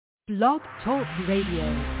Blog Talk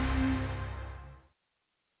Radio.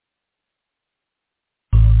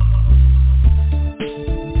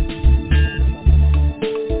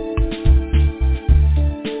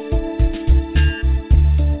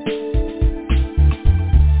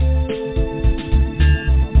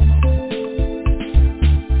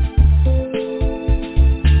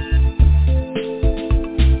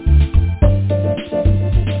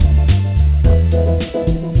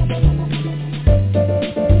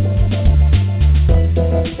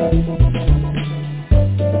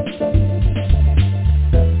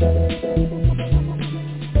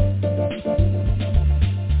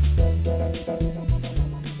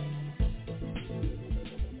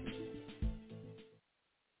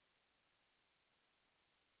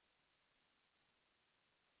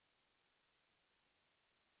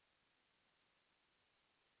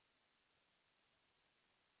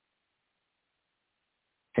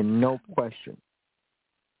 And no question.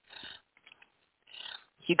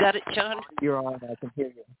 You got it, John? You're on. I can hear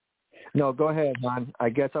you. No, go ahead, hon. I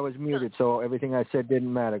guess I was muted, so everything I said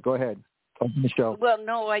didn't matter. Go ahead. Open the show. Well,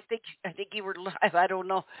 no, I think you were live. I don't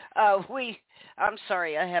know. I'm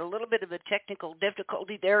sorry. I had a little bit of a technical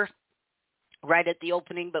difficulty there right at the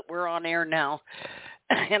opening, but we're on air now.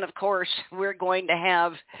 And, of course, we're going to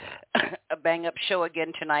have a bang-up show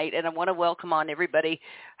again tonight. And I want to welcome on everybody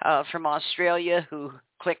from Australia who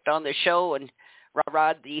clicked on the show and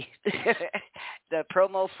rah-rahed the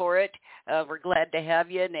promo for it. We're glad to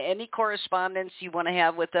have you. And any correspondence you want to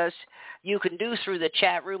have with us, you can do through the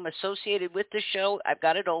chat room associated with the show. I've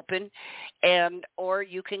got it open. Or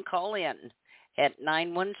you can call in at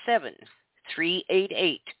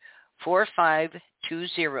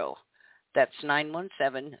 917-388-4520. That's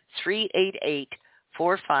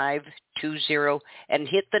 917-388-4520, and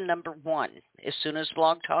hit the number 1 as soon as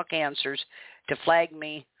Blog Talk answers to flag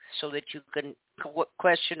me so that you can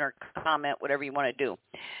question or comment, whatever you want to do.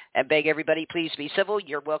 I beg everybody, please be civil.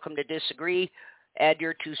 You're welcome to disagree, add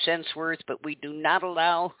your 2 cents worth, but we do not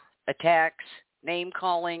allow attacks,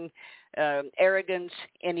 name-calling, arrogance,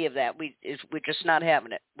 any of that. We're just not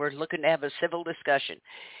having it. We're looking to have a civil discussion.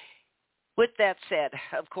 With that said,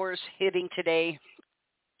 of course, hitting today,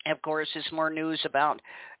 of course, is more news about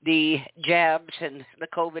the jabs and the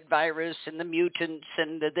COVID virus and the mutants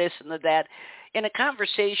and the this and the that. In a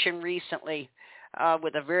conversation recently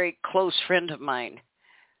with a very close friend of mine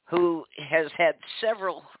who has had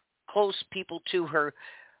several close people to her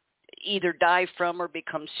either die from or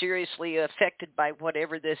become seriously affected by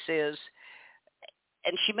whatever this is.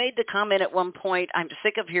 And she made the comment at one point, I'm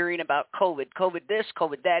sick of hearing about COVID this,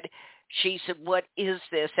 COVID that. She said, what is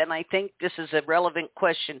this? And I think this is a relevant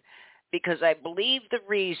question because I believe the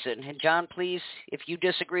reason, and John, please, if you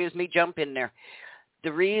disagree with me, jump in there.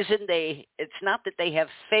 The reason it's not that they have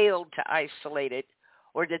failed to isolate it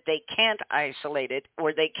or that they can't isolate it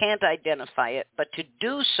or they can't identify it, but to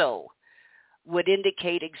do so would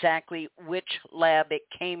indicate exactly which lab it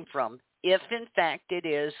came from, if in fact it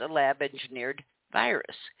is a lab-engineered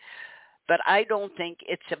virus. But I don't think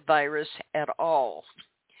it's a virus at all.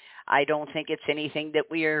 I don't think it's anything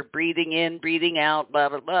that we are breathing in, breathing out, blah,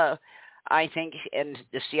 blah, blah. I think, and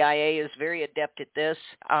the CIA is very adept at this,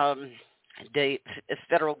 the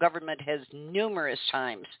federal government has numerous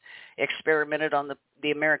times experimented on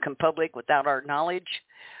the American public without our knowledge,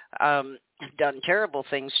 done terrible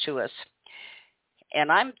things to us.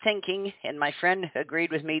 And I'm thinking, and my friend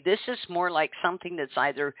agreed with me, this is more like something that's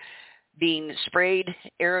either being sprayed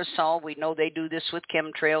aerosol. We know they do this with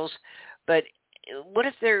chemtrails, but what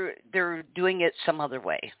if they're doing it some other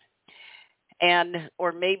way?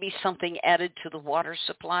 Or maybe something added to the water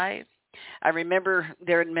supply. I remember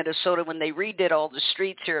there in Minnesota when they redid all the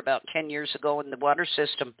streets here about 10 years ago in the water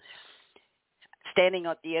system, standing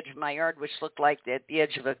at the edge of my yard, which looked like at the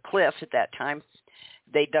edge of a cliff at that time.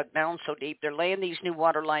 They dug down so deep. They're laying these new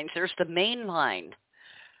water lines. There's the main line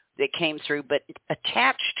that came through, but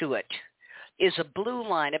attached to it is a blue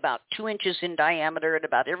line about 2 inches in diameter, and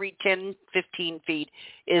about every 10, 15 feet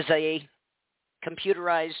is a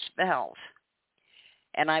computerized valve.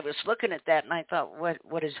 And I was looking at that, and I thought,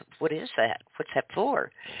 what is that? What's that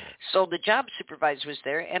for? So the job supervisor was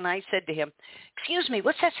there, and I said to him, excuse me,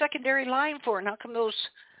 what's that secondary line for, and how come those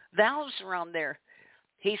valves are on there?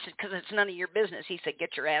 He said, because it's none of your business. He said,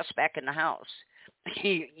 get your ass back in the house.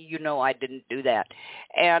 You know I didn't do that.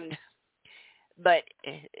 But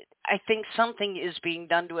I think something is being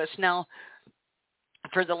done to us now.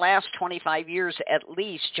 For the last 25 years at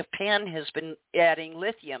least, Japan has been adding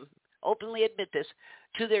lithium, openly admit this,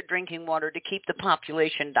 to their drinking water to keep the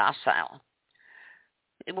population docile.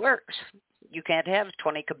 It works. You can't have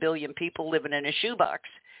 20 billion people living in a shoebox.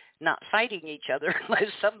 not fighting each other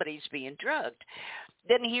unless somebody's being drugged.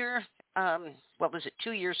 Then here,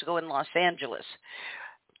 2 years ago in Los Angeles,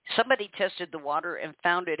 somebody tested the water and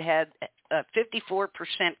found it had 54%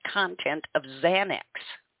 content of Xanax.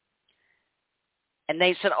 And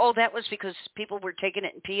they said, oh, that was because people were taking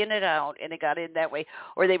it and peeing it out, and it got in that way.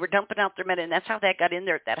 Or they were dumping out their medicine, and that's how that got in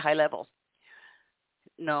there at that high level.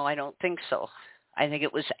 No, I don't think so. I think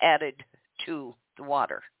it was added to the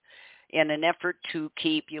water in an effort to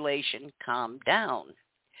keep population calmed down.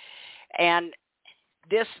 And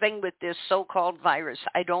this thing with this so-called virus,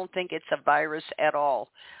 I don't think it's a virus at all.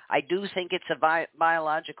 I do think it's a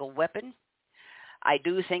biological weapon. I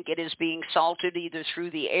do think it is being salted either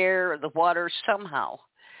through the air or the water somehow.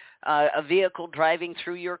 A vehicle driving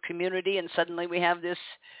through your community, and suddenly we have this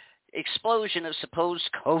explosion of supposed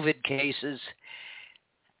COVID cases.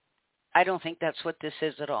 I don't think that's what this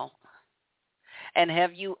is at all. And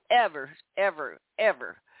have you ever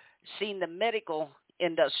seen the medical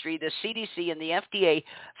industry, the CDC and the FDA,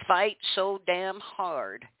 fight so damn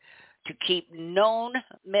hard to keep known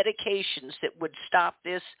medications that would stop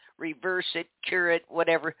this, reverse it, cure it,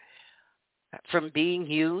 whatever, from being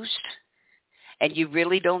used? And you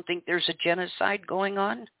really don't think there's a genocide going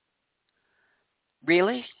on?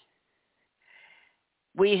 Really?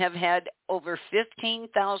 We have had over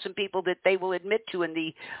 15,000 people that they will admit to, and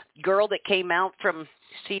the girl that came out from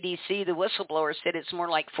CDC, the whistleblower, said it's more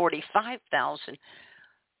like 45,000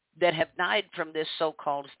 that have died from this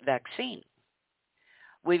so-called vaccine.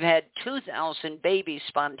 We've had 2,000 babies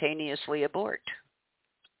spontaneously abort.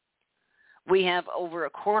 We have over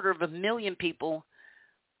 250,000 people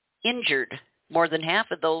injured, more than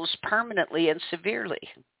half of those permanently and severely.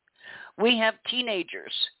 We have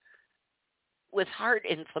teenagers with heart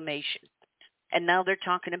inflammation, and now they're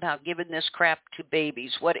talking about giving this crap to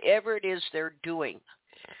babies. Whatever it is they're doing,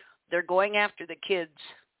 they're going after the kids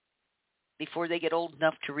before they get old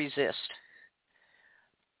enough to resist.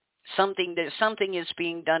 Something is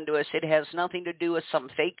being done to us. It has nothing to do with some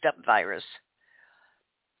faked up virus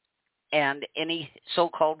and any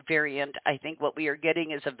so-called variant. I think what we are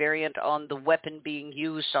getting is a variant on the weapon being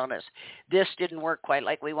used on us. This didn't work quite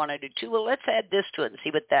like we wanted it to. Well, let's add this to it and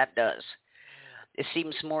see what that does. It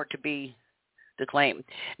seems more to be the claim.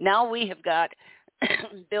 Now we have got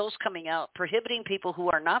bills coming out prohibiting people who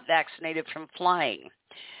are not vaccinated from flying,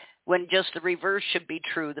 when just the reverse should be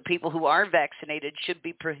true. The people who are vaccinated should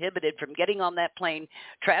be prohibited from getting on that plane,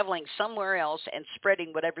 traveling somewhere else, and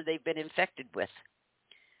spreading whatever they've been infected with.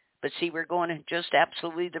 But see, we're going just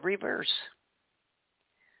absolutely the reverse.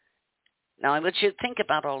 Now, I want you to think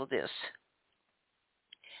about all of this,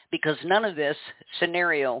 because none of this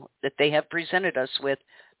scenario that they have presented us with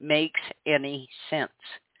makes any sense.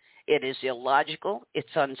 It is illogical. It's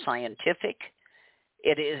unscientific.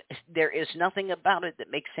 There is nothing about it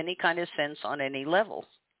that makes any kind of sense on any level.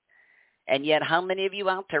 And yet, how many of you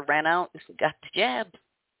out there ran out and got the jab?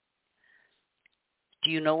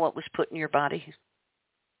 Do you know what was put in your body?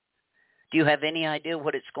 Do you have any idea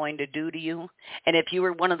what it's going to do to you? And if you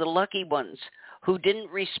were one of the lucky ones who didn't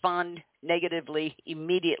respond negatively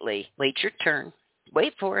immediately, wait your turn.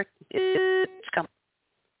 Wait for it. It's coming.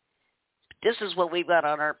 This is what we've got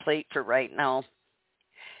on our plate for right now.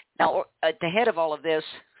 Now, at the head of all of this,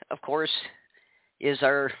 of course, is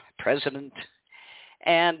our president.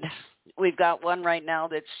 And we've got one right now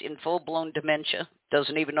that's in full-blown dementia,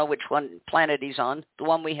 doesn't even know which planet he's on. The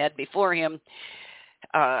one we had before him,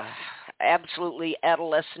 absolutely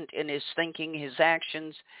adolescent in his thinking, his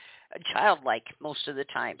actions, childlike most of the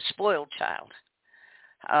time, spoiled child,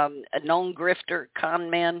 a known grifter, con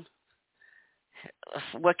man.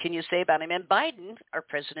 What can you say about him? And Biden, our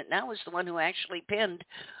president now, is the one who actually penned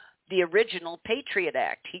the original Patriot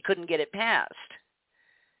Act. He couldn't get it passed.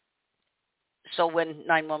 So when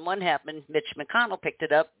 911 happened, Mitch McConnell picked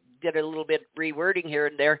it up, did a little bit rewording here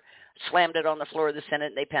and there, slammed it on the floor of the Senate,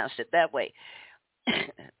 and they passed it that way.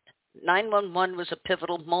 911 was a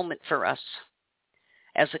pivotal moment for us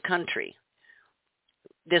as a country.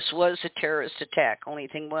 This was a terrorist attack. Only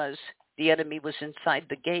thing was, the enemy was inside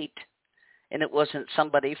the gate, and it wasn't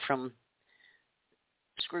somebody from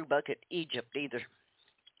Screwbucket, Egypt either.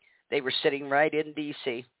 They were sitting right in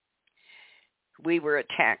D.C. We were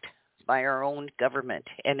attacked by our own government,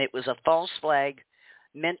 and it was a false flag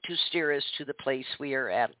meant to steer us to the place we are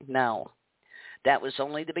at now. That was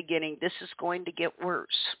only the beginning. This is going to get worse.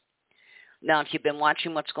 Now, if you've been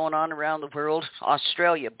watching what's going on around the world,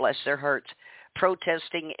 Australia, bless their hearts,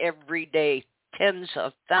 protesting every day, tens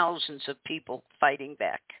of thousands of people fighting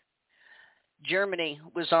back. Germany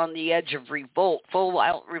was on the edge of revolt,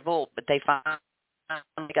 full-out revolt, but they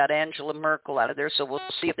finally got Angela Merkel out of there, so we'll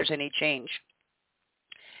see if there's any change.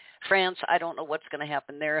 France, I don't know what's going to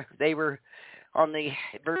happen there. They were on the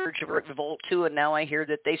verge of revolt too, and now I hear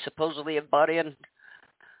that they supposedly have bought in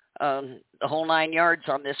the whole 9 yards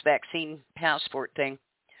on this vaccine passport thing.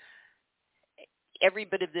 Every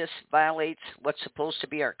bit of this violates what's supposed to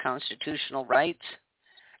be our constitutional rights,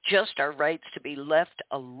 just our rights to be left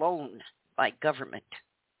alone by government.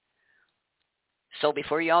 So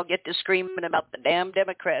before y'all get to screaming about the damn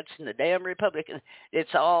Democrats and the damn Republicans,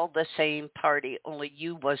 it's all the same party, only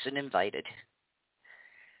you wasn't invited.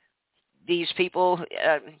 These people,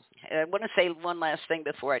 I want to say one last thing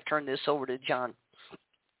before I turn this over to John.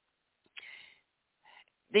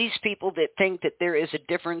 These people that think that there is a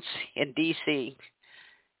difference in D.C.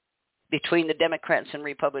 between the Democrats and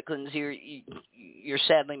Republicans, you're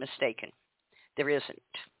sadly mistaken. There isn't.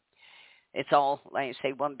 It's all, like I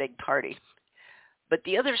say, one big party. But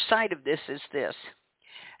the other side of this is this.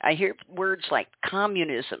 I hear words like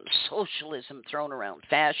communism, socialism thrown around,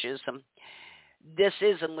 fascism.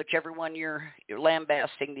 Thisism, whichever one you're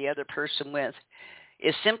lambasting the other person with,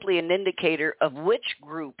 is simply an indicator of which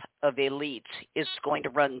group of elites is going to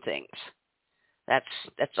run things.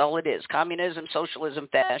 That's all it is. Communism, socialism,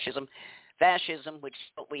 fascism. Fascism, which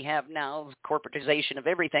is what we have now, corporatization of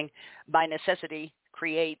everything, by necessity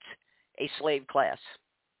creates a slave class.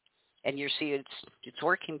 And you see it's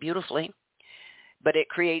working beautifully, but it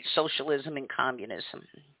creates socialism and communism.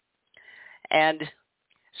 And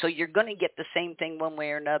so you're going to get the same thing one way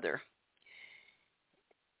or another.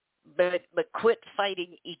 But quit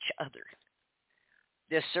fighting each other.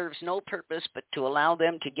 This serves no purpose but to allow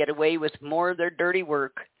them to get away with more of their dirty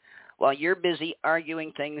work while you're busy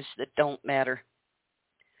arguing things that don't matter.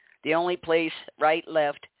 The only place, right,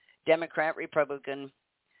 left, Democrat, Republican,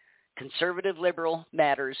 conservative, liberal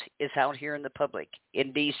matters is out here in the public.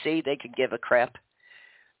 In D.C., they could give a crap.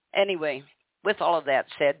 Anyway, with all of that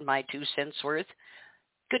said, my 2 cents worth,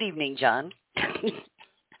 good evening, John.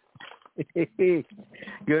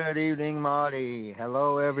 Good evening, Marty.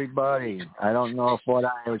 Hello, everybody. I don't know if what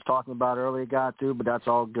I was talking about earlier got to, but that's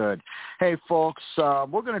all good. Hey, folks,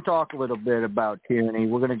 we're going to talk a little bit about tyranny.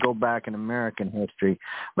 We're going to go back in American history,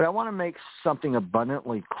 but I want to make something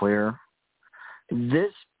abundantly clear.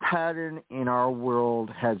 This pattern in our world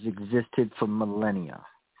has existed for millennia,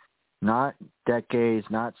 not decades,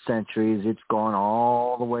 not centuries. It's gone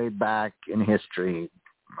all the way back in history.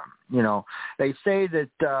 You know, they say that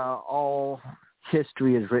all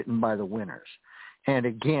history is written by the winners. And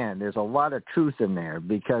again, there's a lot of truth in there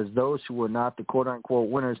because those who are not the quote-unquote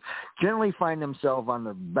winners generally find themselves on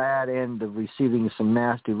the bad end of receiving some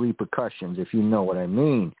nasty repercussions, if you know what I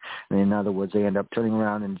mean. In other words, they end up turning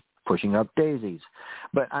around and pushing up daisies.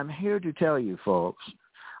 But I'm here to tell you, folks,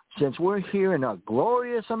 since we're here in a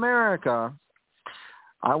glorious America,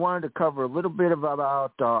 I wanted to cover a little bit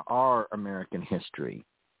about our American history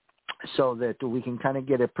so that we can kind of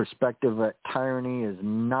get a perspective that tyranny is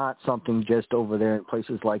not something just over there in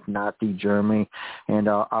places like Nazi Germany and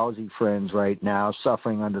our Aussie friends right now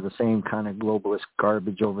suffering under the same kind of globalist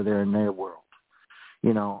garbage over there in their world.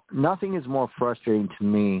 You know, nothing is more frustrating to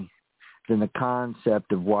me than the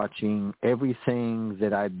concept of watching everything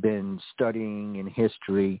that I've been studying in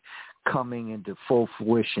history coming into full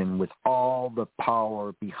fruition with all the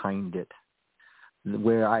power behind it,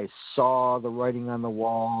 where I saw the writing on the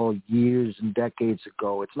wall years and decades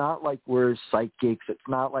ago. It's not like we're psychics. It's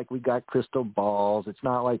not like we got crystal balls. It's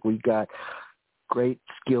not like we got great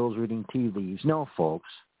skills reading tea leaves. No, folks.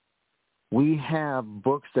 We have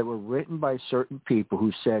books that were written by certain people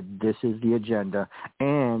who said this is the agenda,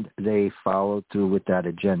 and they followed through with that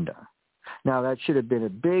agenda. Now, that should have been a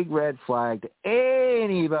big red flag to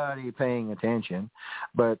anybody paying attention,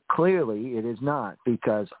 but clearly it is not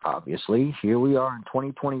because, obviously, here we are in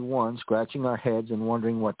 2021 scratching our heads and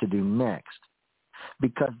wondering what to do next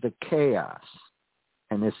because the chaos,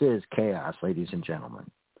 and this is chaos, ladies and gentlemen,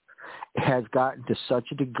 has gotten to such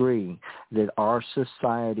a degree that our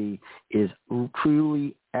society is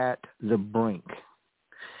truly at the brink.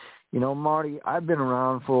 You know, Marty, I've been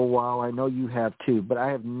around for a while. I know you have too, but I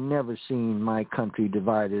have never seen my country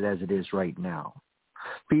divided as it is right now.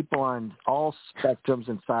 People on all spectrums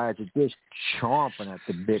and sides are just chomping at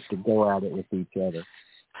the bit to go at it with each other.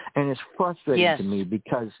 And it's frustrating to me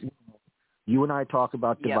because you and I talk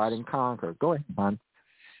about divide and conquer. Go ahead, John.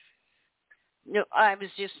 No, I was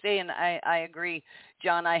just saying, I agree.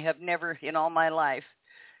 John, I have never in all my life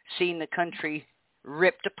seen the country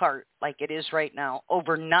ripped apart like it is right now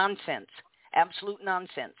over nonsense, absolute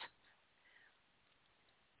nonsense.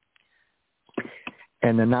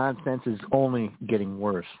 And the nonsense is only getting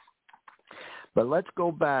worse. But let's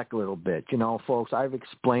go back a little bit. You know, folks, I've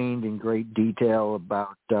explained in great detail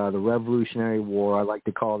about the Revolutionary War. I like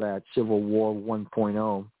to call that Civil War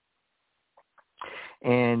 1.0.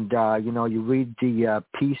 And, you know, you read the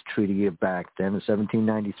peace treaty back then, the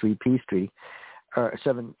 1793 peace treaty, or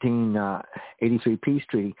 1783 peace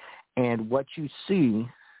treaty, and what you see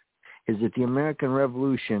is that the American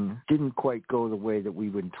Revolution didn't quite go the way that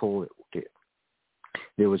we've been told it did.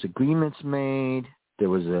 There was agreements made, there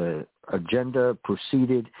was a agenda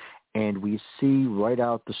proceeded, and we see right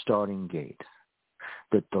out the starting gate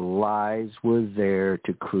that the lies were there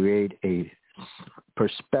to create a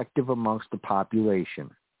perspective amongst the population.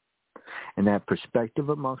 And that perspective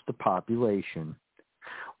amongst the population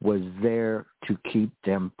was there to keep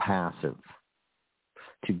them passive,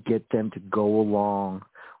 to get them to go along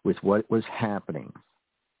with what was happening.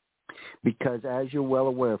 Because as you're well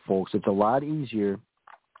aware, folks, it's a lot easier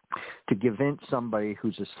to convince somebody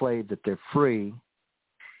who's a slave that they're free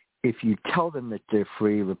if you tell them that they're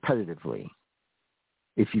free repetitively,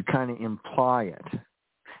 if you kind of imply it.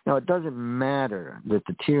 Now, it doesn't matter that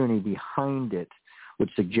the tyranny behind it would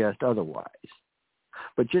suggest otherwise,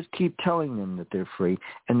 but just keep telling them that they're free,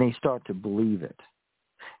 and they start to believe it.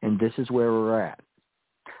 And this is where we're at.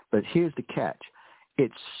 But here's the catch.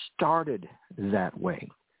 It started that way.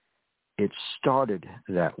 It started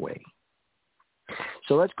that way.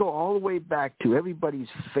 So let's go all the way back to everybody's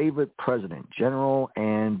favorite president, general,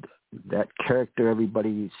 and that character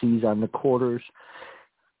everybody sees on the quarters,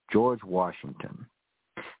 George Washington.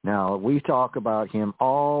 Now, we talk about him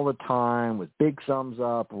all the time with big thumbs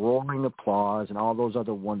up, roaring applause, and all those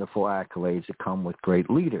other wonderful accolades that come with great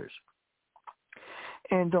leaders.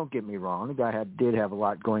 And don't get me wrong, the guy did have a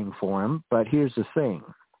lot going for him, but here's the thing.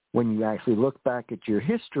 When you actually look back at your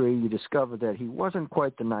history, you discover that he wasn't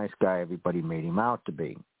quite the nice guy everybody made him out to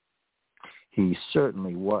be. He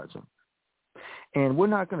certainly wasn't. And we're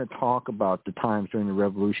not going to talk about the times during the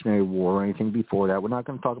Revolutionary War or anything before that. We're not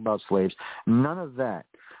going to talk about slaves. None of that.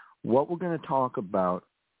 What we're going to talk about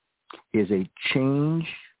is a change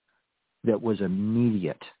that was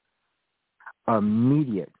immediate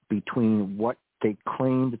between what they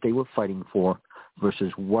claimed that they were fighting for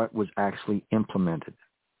versus what was actually implemented.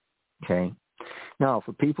 Okay? Now,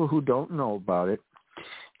 for people who don't know about it,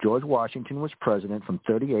 George Washington was president from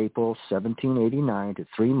 30 April 1789 to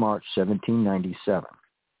 3 March 1797.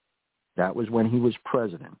 That was when he was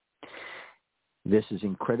president. This is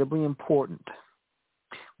incredibly important.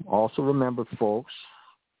 Also remember, folks,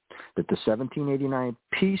 that the 1789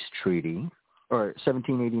 peace treaty, or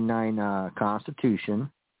 1789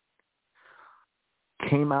 Constitution,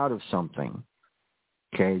 came out of something.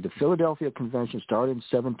 Okay, the Philadelphia Convention started in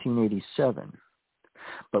 1787.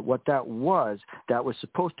 But what that was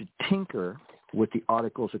supposed to tinker with the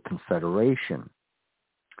Articles of Confederation.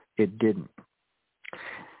 It didn't.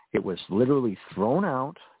 It was literally thrown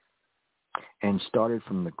out and started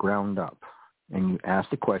from the ground up. And you ask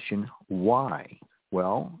the question, why?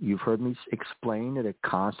 Well, you've heard me explain that a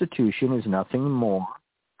constitution is nothing more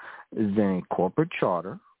than a corporate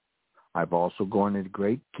charter. I've also gone into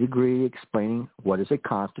great degree explaining what is a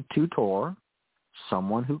constitutor,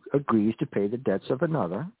 someone who agrees to pay the debts of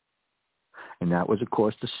another. And that was, of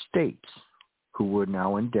course, the states who were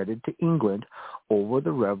now indebted to England over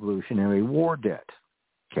the Revolutionary War debt.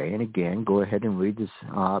 Okay, and again, go ahead and read this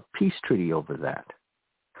peace treaty over that.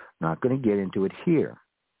 Not going to get into it here.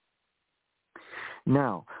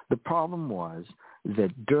 Now, the problem was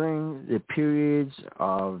that during the periods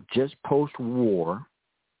of just post-war,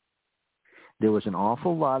 there was an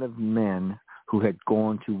awful lot of men who had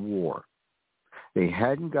gone to war. They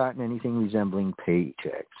hadn't gotten anything resembling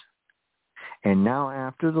paychecks. And now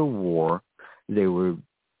after the war, they were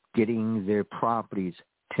getting their properties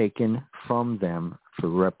taken from them for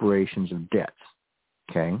reparations of debts.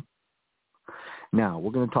 Okay? Now,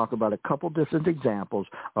 we're going to talk about a couple different examples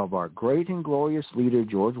of our great and glorious leader,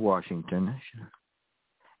 George Washington,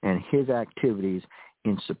 and his activities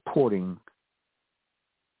in supporting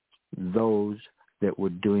those that were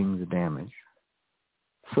doing the damage.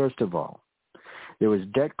 First of all, there was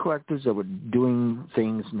debt collectors that were doing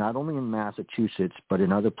things not only in Massachusetts, but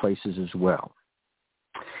in other places as well.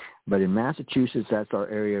 But in Massachusetts, that's our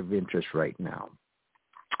area of interest right now.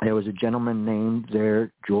 There was a gentleman named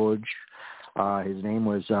there, George. His name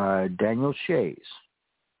was Daniel Shays,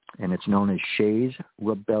 and it's known as Shays'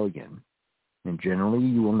 Rebellion. And generally,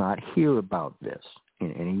 you will not hear about this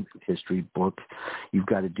in any history book. You've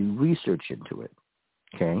got to do research into it.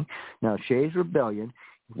 Okay? Now, Shays' Rebellion,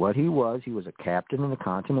 what he was a captain in the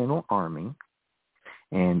Continental Army,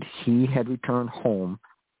 and he had returned home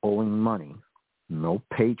owing money. No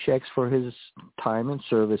paychecks for his time in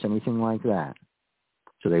service, anything like that.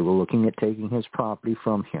 So they were looking at taking his property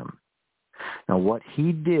from him. Now, what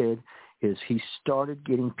he did is he started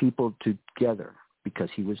getting people together because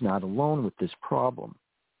he was not alone with this problem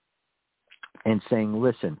and saying,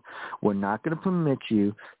 listen, we're not going to permit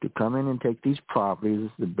you to come in and take these properties.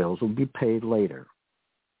 The bills will be paid later.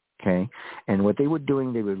 Okay? And what they were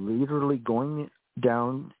doing, they were literally going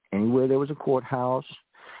down anywhere there was a courthouse.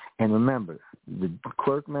 And remember, the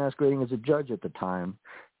clerk masquerading as a judge at the time,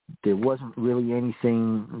 there wasn't really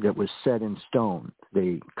anything that was set in stone.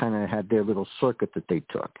 They kind of had their little circuit that they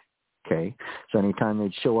took. Okay, so anytime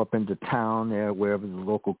they'd show up into town there, wherever the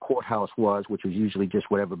local courthouse was, which was usually just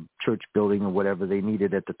whatever church building or whatever they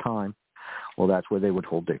needed at the time, well, that's where they would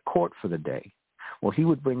hold their court for the day. Well, he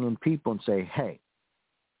would bring in people and say, hey,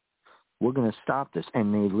 we're going to stop this.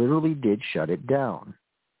 And they literally did shut it down.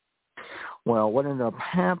 Well, what ended up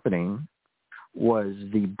happening was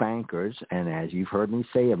the bankers, and as you've heard me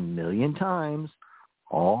say a million times,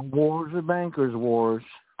 all wars are bankers' wars.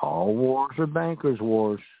 All wars are bankers'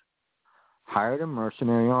 wars. Hired a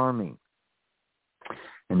mercenary army.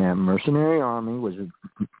 And that mercenary army was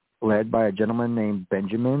led by a gentleman named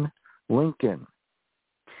Benjamin Lincoln.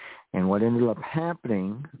 And what ended up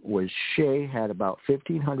happening was Shea had about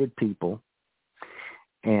 1,500 people,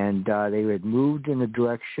 and they had moved in the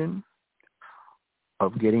direction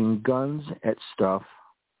of getting guns at stuff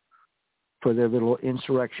for their little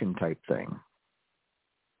insurrection type thing.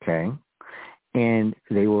 Okay? And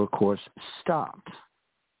they were, of course, stopped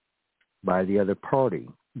by the other party,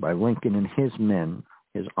 by Lincoln and his men,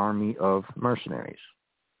 his army of mercenaries.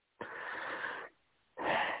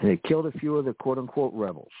 They killed a few of the quote-unquote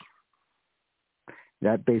rebels.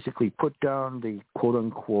 That basically put down the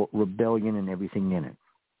quote-unquote rebellion and everything in it.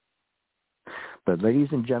 But ladies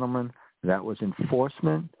and gentlemen, that was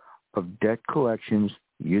enforcement of debt collections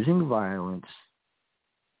using violence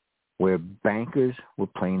where bankers were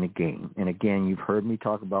playing the game. And again, you've heard me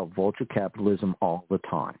talk about vulture capitalism all the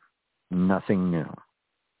time. Nothing new.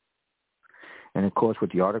 And of course,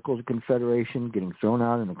 with the Articles of Confederation getting thrown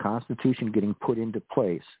out and the Constitution getting put into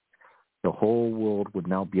place, the whole world would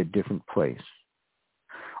now be a different place.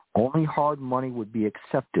 Only hard money would be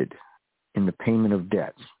accepted in the payment of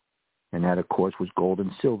debts. And that, of course, was gold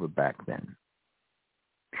and silver back then.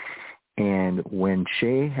 And when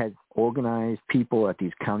Shea had organized people at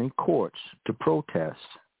these county courts to protest,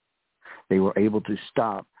 they were able to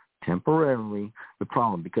stop temporarily the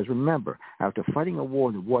problem. Because remember, after fighting a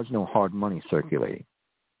war, there was no hard money circulating.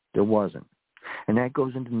 There wasn't. And that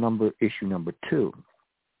goes into issue number 2.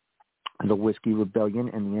 The Whiskey Rebellion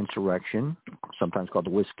and the Insurrection, sometimes called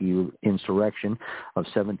the Whiskey Insurrection of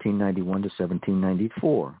 1791 to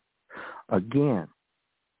 1794. Again,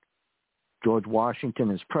 George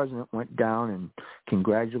Washington, as president, went down and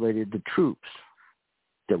congratulated the troops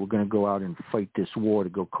that were going to go out and fight this war to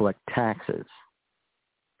go collect taxes.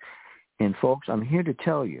 And folks, I'm here to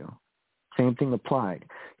tell you, same thing applied.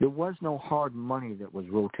 There was no hard money that was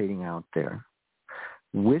rotating out there.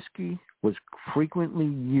 Whiskey was frequently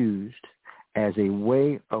used as a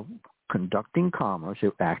way of conducting commerce.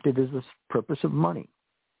 It acted as the purpose of money.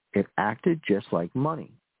 It acted just like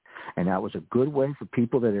money. And that was a good way for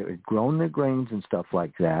people that had grown their grains and stuff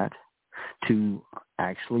like that to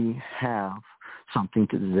actually have something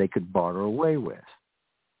that they could barter away with.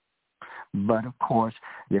 But, of course,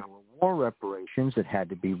 there were war reparations that had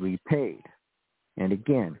to be repaid. And,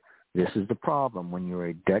 again, this is the problem. When you're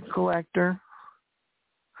a debt collector,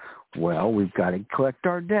 well, we've got to collect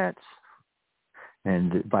our debts.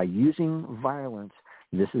 And by using violence,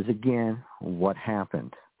 this is, again, what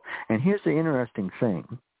happened. And here's the interesting thing.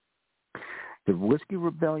 The Whiskey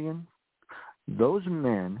Rebellion, those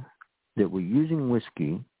men that were using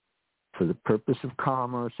whiskey for the purpose of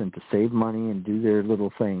commerce and to save money and do their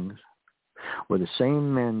little things were the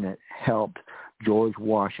same men that helped George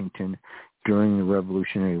Washington during the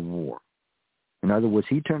Revolutionary War. In other words,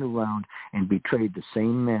 he turned around and betrayed the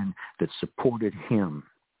same men that supported him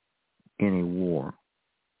in a war.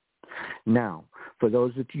 Now, for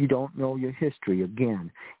those that you don't know your history,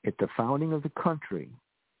 again, at the founding of the country,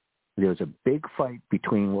 there was a big fight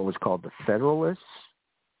between what was called the Federalists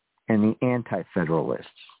and the Anti-Federalists.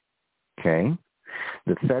 Okay?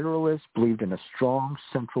 The Federalists believed in a strong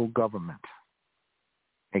central government,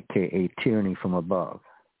 aka tyranny from above.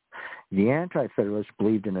 The Anti-Federalists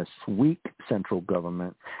believed in a weak central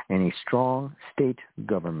government and a strong state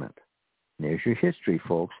government. There's your history,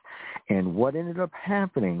 folks. And what ended up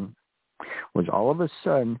happening was all of a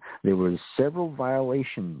sudden there were several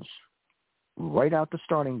violations right out the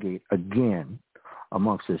starting gate again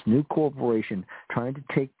amongst this new corporation trying to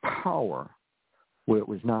take power where it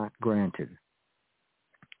was not granted.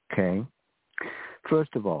 Okay?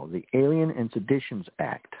 First of all, the Alien and Seditions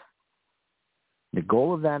Act. The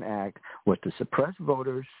goal of that act was to suppress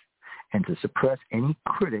voters and to suppress any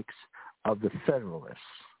critics of the Federalists.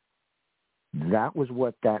 That was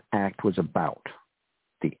what that act was about,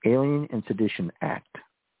 the Alien and Sedition Act.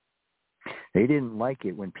 They didn't like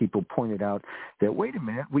it when people pointed out that, wait a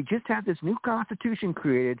minute, we just had this new Constitution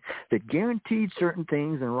created that guaranteed certain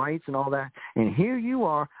things and rights and all that, and here you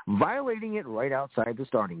are violating it right outside the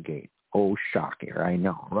starting gate. Oh, shocker, I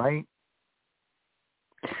know, right?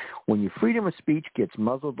 When your freedom of speech gets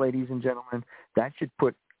muzzled, ladies and gentlemen, that should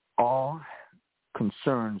put all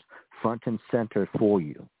concerns front and center for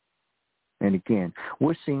you. And again,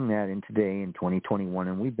 we're seeing that today in 2021,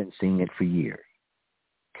 and we've been seeing it for years.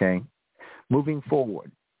 Okay? Moving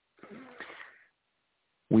forward,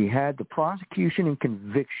 we had the prosecution and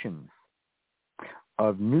conviction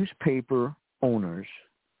of newspaper owners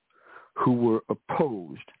who were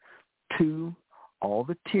opposed to all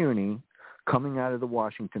the tyranny coming out of the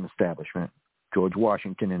Washington establishment, George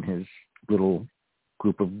Washington and his little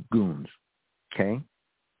group of goons. Okay?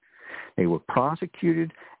 They were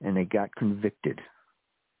prosecuted and they got convicted.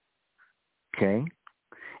 Okay?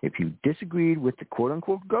 If you disagreed with the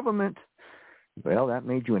quote-unquote government, well, that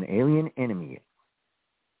made you an alien enemy.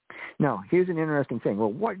 Now, here's an interesting thing.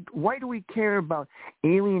 Well, why do we care about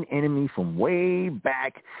alien enemy from way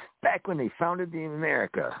back when they founded the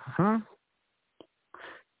America? Huh?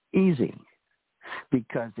 Easy.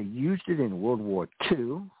 Because they used it in World War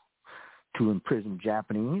II to imprison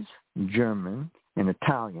Japanese, German, and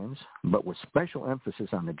Italians, but with special emphasis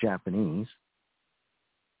on the Japanese.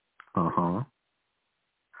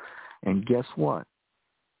 And guess what?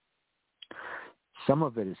 Some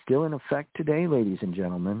of it is still in effect today, ladies and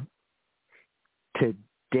gentlemen.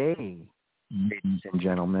 Today, ladies and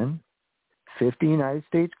gentlemen, 50 United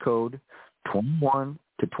States Code 21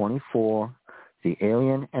 to 24, the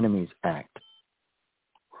Alien Enemies Act.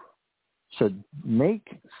 So make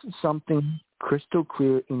something crystal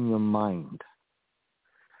clear in your mind.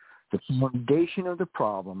 The foundation of the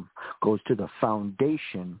problem goes to the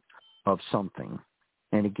foundation of something.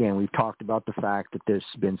 And again, we've talked about the fact that there's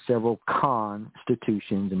been several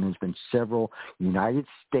constitutions and there's been several United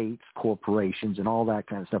States corporations and all that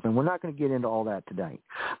kind of stuff. And we're not going to get into all that today.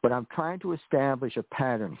 But I'm trying to establish a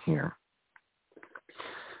pattern here.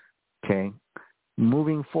 Okay?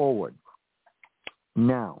 Moving forward.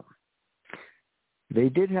 Now, they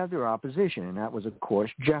did have their opposition, and that was, of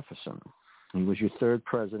course, Jefferson. He was your third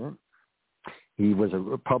president. He was a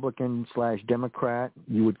Republican/Democrat.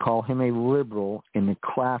 You would call him a liberal in the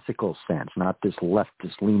classical sense, not this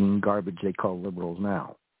leftist-leaning garbage they call liberals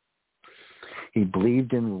now. He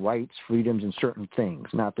believed in rights, freedoms, and certain things.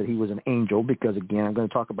 Not that he was an angel, because, again, I'm going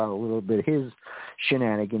to talk about a little bit of his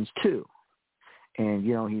shenanigans, too. And,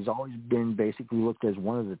 you know, he's always been basically looked as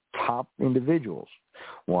one of the top individuals.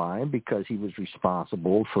 Why? Because he was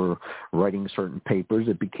responsible for writing certain papers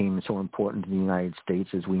that became so important to the United States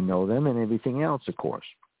as we know them and everything else, of course.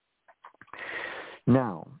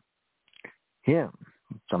 Now,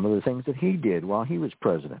 some of the things that he did while he was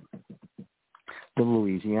president. The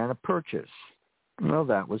Louisiana Purchase. Well,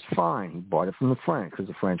 that was fine. He bought it from the French because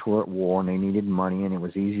the French were at war and they needed money, and it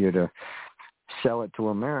was easier to sell it to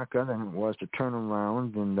America than it was to turn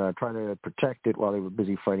around and try to protect it while they were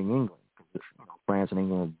busy fighting England. France and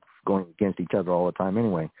England were going against each other all the time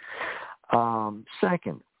anyway.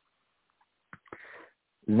 Second,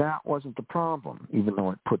 that wasn't the problem, even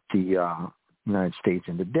though it put the United States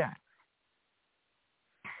into debt.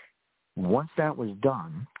 Once that was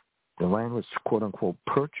done, the land was quote-unquote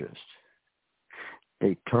purchased.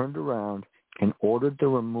 They turned around and ordered the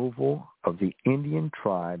removal of the Indian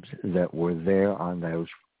tribes that were there on those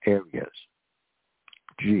areas.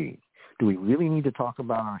 Gee, do we really need to talk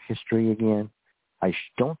about our history again? I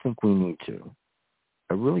don't think we need to.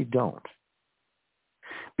 I really don't.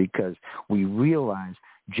 Because we realize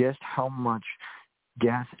just how much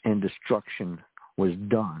death and destruction was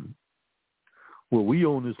done. Well, we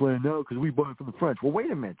own this land now because we bought it from the French. Well,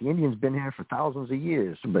 wait a minute. The Indians been here for thousands of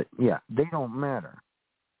years. But, yeah, they don't matter.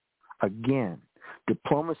 Again,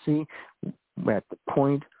 diplomacy at the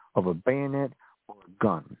point of a bayonet or a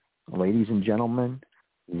gun. Ladies and gentlemen,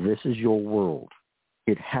 this is your world.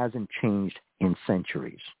 It hasn't changed in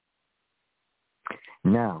centuries.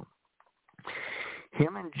 Now,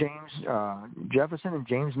 him and Jefferson and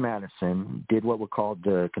James Madison did what were called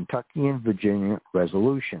the Kentucky and Virginia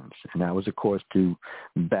resolutions. And that was, of course, to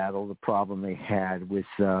battle the problem they had with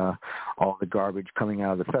all the garbage coming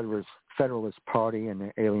out of the Federalist Party and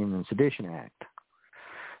the Alien and Sedition Act.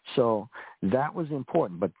 So that was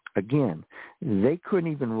important. But, again, they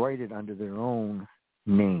couldn't even write it under their own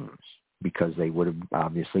names. because they would have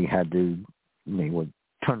obviously they would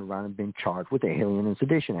turn around and been charged with the Alien and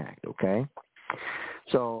Sedition Act, okay?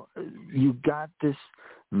 So you got this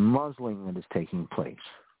muzzling that is taking place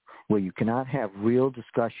where you cannot have real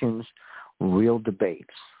discussions, real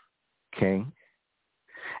debates, okay?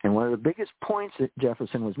 And one of the biggest points that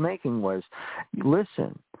Jefferson was making was,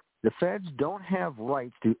 listen, the feds don't have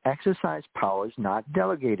rights to exercise powers not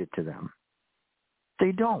delegated to them.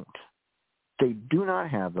 They don't. They do not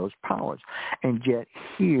have those powers. And yet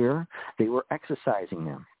here they were exercising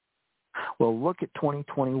them. Well, look at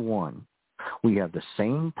 2021. We have the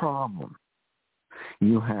same problem.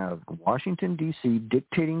 You have Washington, D.C.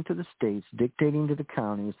 dictating to the states, dictating to the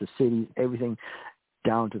counties, the cities, everything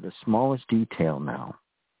down to the smallest detail now.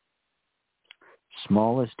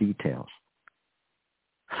 Smallest details.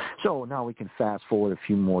 So now we can fast forward a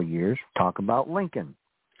few more years, talk about Lincoln.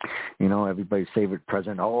 You know, everybody's favorite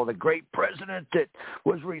president. Oh, the great president that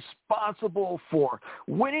was responsible for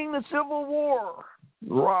winning the Civil War.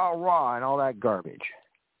 Rah, rah, and all that garbage.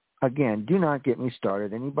 Again, do not get me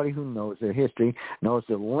started. Anybody who knows their history knows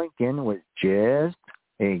that Lincoln was just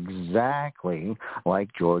exactly like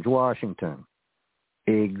George Washington.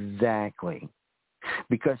 Exactly.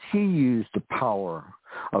 Because he used the power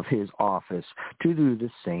of his office to do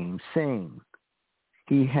the same thing.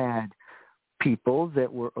 He had people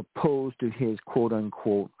that were opposed to his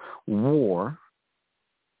quote-unquote war.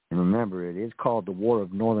 And remember, it is called the War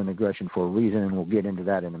of Northern Aggression for a reason, and we'll get into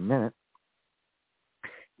that in a minute.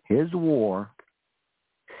 His war,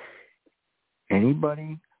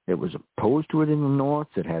 anybody that was opposed to it in the North,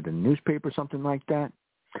 that had a newspaper, something like that,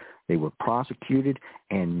 they were prosecuted,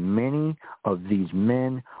 and many of these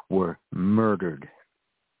men were murdered.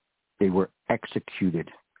 They were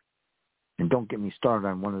executed. And don't get me started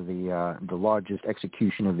on one of the largest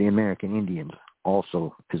execution of the American Indians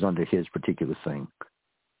also is under his particular thing.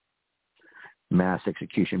 Mass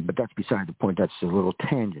execution. But that's beside the point. That's a little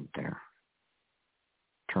tangent there.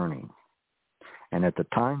 Turning. And at the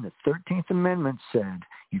time, the 13th Amendment said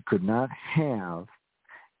you could not have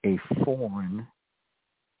a foreign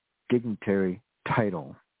dignitary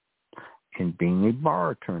title. And being a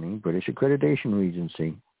bar attorney, British Accreditation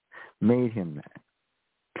Regency, made him that.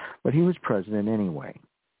 But he was president anyway.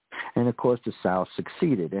 And, of course, the South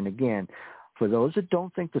succeeded. And, again, for those that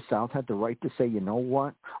don't think the South had the right to say, you know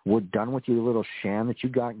what, we're done with your little sham that you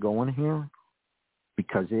got going here,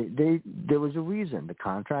 because there was a reason. The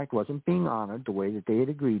contract wasn't being honored the way that they had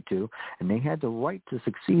agreed to, and they had the right to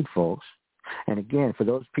succeed, folks. And, again, for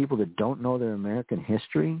those people that don't know their American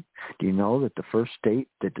history, do you know that the first state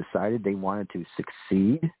that decided they wanted to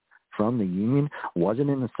succeed from the Union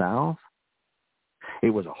wasn't in the South?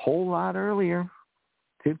 It was a whole lot earlier,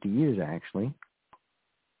 50 years actually,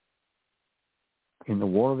 in the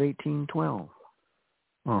War of 1812.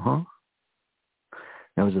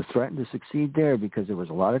 There was a threat to succeed there because there was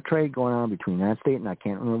a lot of trade going on between that state, and I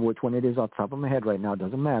can't remember which one it is off the top of my head right now, it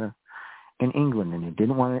doesn't matter, in England, and they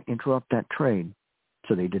didn't want to interrupt that trade,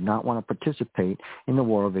 so they did not want to participate in the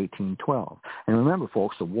War of 1812. And remember,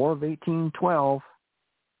 folks, the War of 1812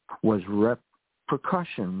 was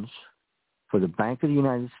repercussions for the Bank of the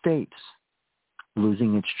United States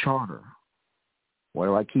losing its charter. What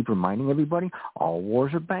do I keep reminding everybody? All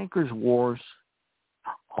wars are bankers' wars.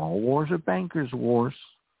 All wars are bankers' wars.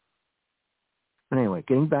 But anyway,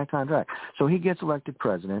 getting back on track. So he gets elected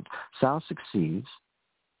president. South succeeds.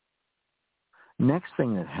 Next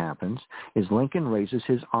thing that happens is Lincoln raises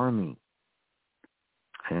his army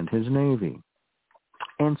and his navy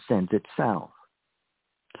and sends it south.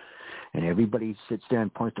 And everybody sits there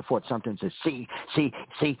and points to Fort Sumter and says, see,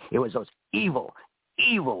 it was those evil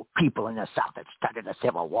people in the South that started the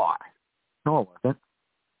Civil War. No, it wasn't.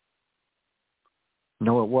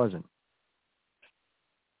 No, it wasn't.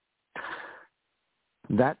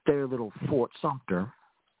 That there little Fort Sumter,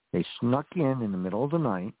 they snuck in the middle of the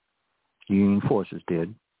night, the Union forces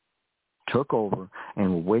did, took over,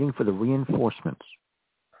 and were waiting for the reinforcements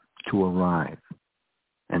to arrive.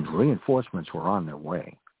 And the reinforcements were on their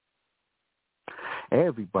way.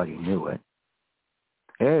 Everybody knew it.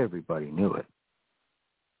 Everybody knew it.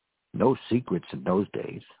 No secrets in those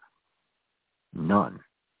days. None.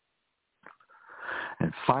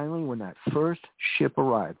 And finally, when that first ship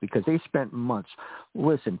arrived, because they spent months,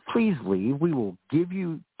 listen, please leave. We will give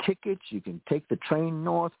you tickets. You can take the train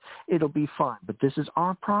north. It'll be fine. But this is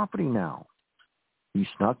our property now. You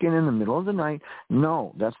snuck in the middle of the night.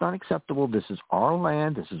 No, that's not acceptable. This is our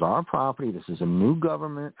land. This is our property. This is a new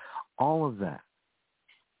government. All of that.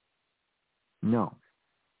 No.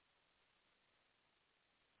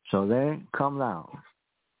 So they come down.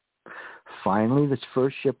 Finally, this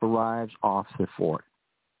first ship arrives off the fort.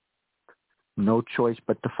 no choice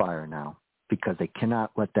but to fire now because they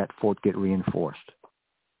cannot let that fort get reinforced.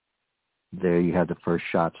 There you have the first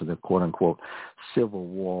shots of the quote-unquote Civil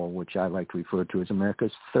War, which I like to refer to as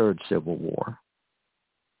America's third Civil War,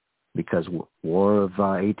 because War of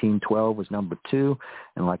 1812 was number 2,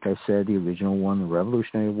 and like I said, the original one, the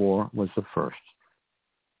Revolutionary War, was the first.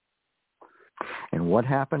 And what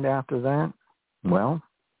happened after that? Well,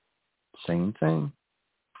 same thing.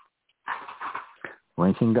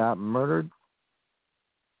 Lincoln got murdered.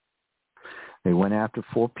 They went after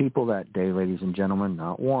 4 people that day, ladies and gentlemen,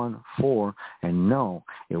 not 1, 4. And no,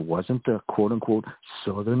 it wasn't the quote-unquote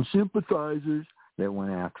Southern sympathizers that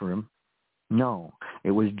went after him. No,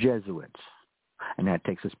 it was Jesuits. And that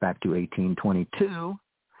takes us back to 1822.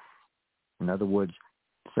 In other words,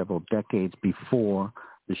 several decades before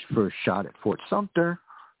the first shot at Fort Sumter.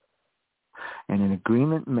 And an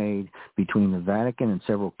agreement made between the Vatican and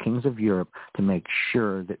several kings of Europe to make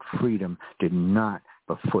sure that freedom did not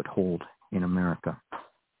have a foothold in America.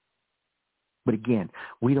 But again,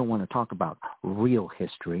 we don't want to talk about real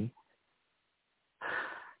history.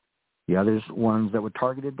 The other ones that were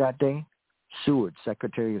targeted that day, Seward,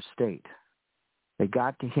 Secretary of State. They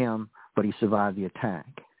got to him, but he survived the attack.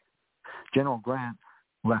 General Grant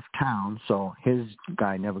left town, so his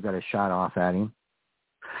guy never got a shot off at him.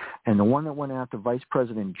 And the one that went after Vice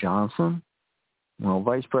President Johnson, well,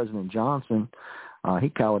 Vice President Johnson, he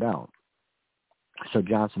cowered out. So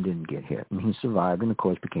Johnson didn't get hit, and he survived and, of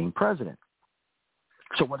course, became president.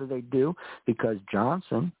 So what did they do? Because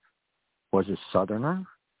Johnson was a Southerner,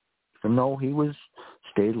 even though he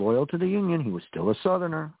stayed loyal to the Union, he was still a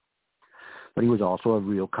Southerner. But he was also a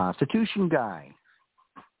real Constitution guy.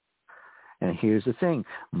 And here's the thing.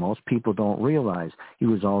 Most people don't realize he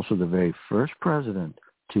was also the very first president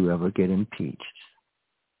to ever get impeached.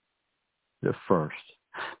 The first.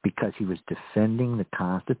 Because he was defending the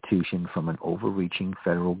Constitution from an overreaching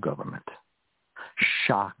federal government.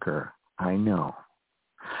 Shocker, I know.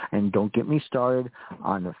 And don't get me started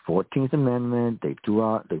on the 14th Amendment. They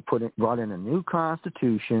brought in a new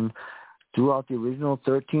Constitution, threw out the original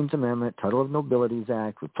 13th Amendment, Title of Nobilities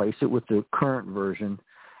Act, replaced it with the current version,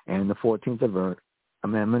 and the 14th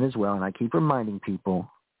Amendment as well. And I keep reminding people,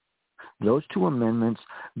 those 2 amendments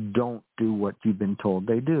don't do what you've been told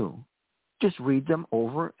they do. Just read them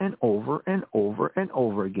over and over and over and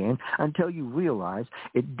over again until you realize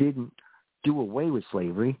it didn't do away with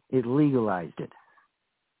slavery. It legalized it.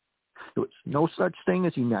 There was no such thing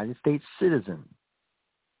as a United States citizen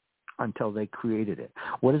until they created it.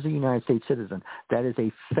 What is a United States citizen? That is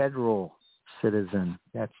a federal citizen.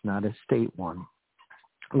 That's not a state one,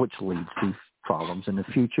 which leads to problems in the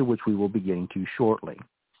future, which we will be getting to shortly.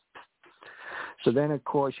 So then, of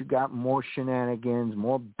course, you got more shenanigans,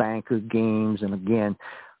 more banker games, and again,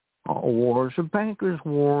 wars are bankers'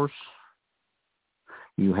 wars.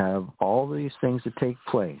 You have all these things that take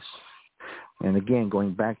place. And again,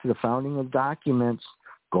 going back to the founding of documents,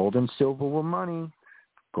 gold and silver were money.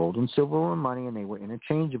 Gold and silver were money, and they were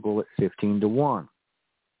interchangeable at 15 to 1.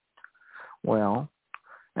 Well,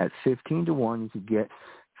 at 15 to 1, you could get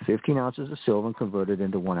 15 ounces of silver and convert it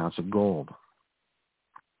into 1 ounce of gold.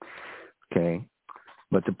 Okay,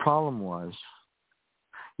 but the problem was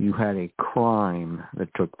you had a crime that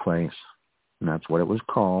took place, and that's what it was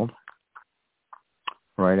called.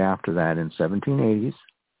 Right after that, in 1780s,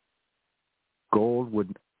 gold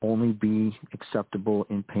would only be acceptable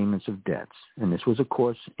in payments of debts, and this was, of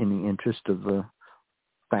course, in the interest of the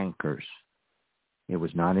bankers. It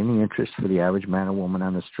was not in the interest for the average man or woman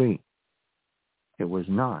on the street. It was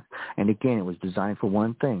not. And again, it was designed for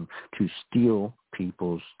one thing, to steal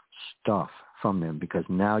people's stuff from them, because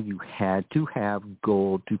now you had to have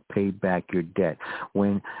gold to pay back your debt.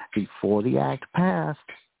 When before the act passed,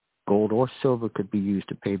 gold or silver could be used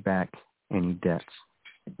to pay back any debts.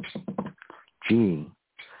 Gee,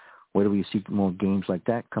 where do we see more games like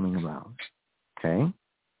that coming around? Okay?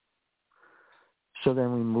 So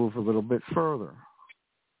then we move a little bit further.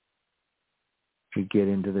 We get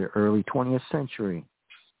into the early 20th century.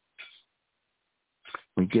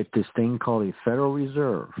 We get this thing called a Federal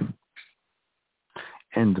Reserve.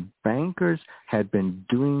 And the bankers had been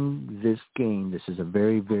doing this game. This is a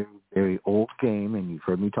very, very, very old game, and you've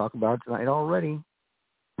heard me talk about it tonight already.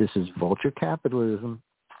 This is vulture capitalism.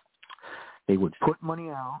 They would put money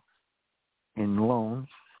out in loans,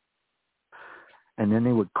 and then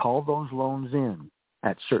they would call those loans in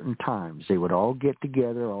at certain times. They would all get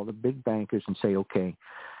together, all the big bankers, and say, okay,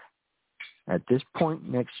 at this point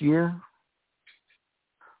next year,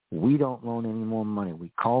 we don't loan any more money.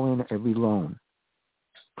 We call in every loan.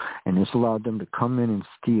 And this allowed them to come in and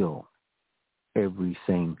steal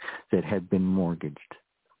everything that had been mortgaged.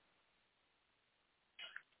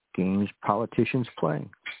 games politicians play.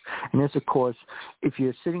 And this, of course, if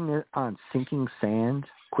you're sitting there on sinking sand,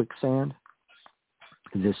 quicksand,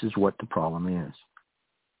 this is what the problem is.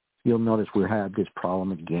 You'll notice we had this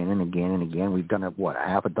problem again and again and again. We've done it,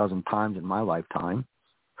 half a dozen times in my lifetime.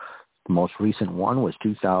 The most recent one was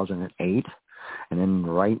 2008. And then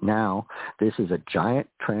right now, this is a giant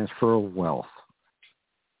transfer of wealth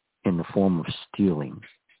in the form of stealing.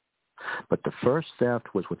 But the first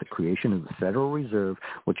theft was with the creation of the Federal Reserve,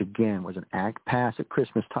 which again was an act passed at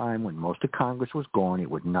Christmas time when most of Congress was gone. It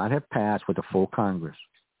would not have passed with a full Congress.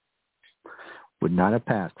 Would not have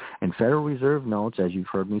passed. And Federal Reserve notes, as you've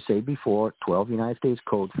heard me say before, 12 United States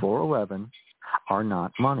Code 411, are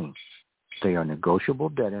not money. They are negotiable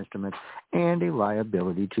debt instruments and a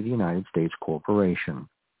liability to the United States corporation.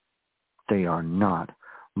 They are not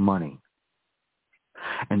money.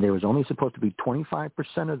 And there was only supposed to be 25%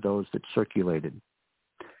 of those that circulated.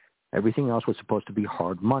 Everything else was supposed to be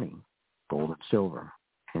hard money, gold and silver,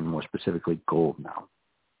 and more specifically gold now.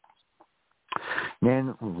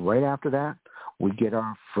 Then right after that, we get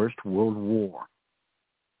our First World War.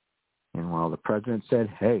 And while the president said,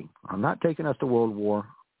 hey, I'm not taking us to World War,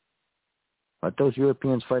 let those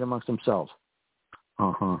Europeans fight amongst themselves.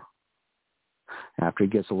 After he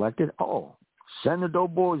gets elected, send the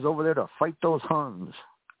doughboys over there to fight those Huns.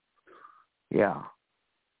 Yeah.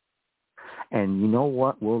 And you know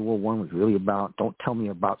what World War I was really about? Don't tell me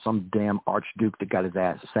about some damn archduke that got his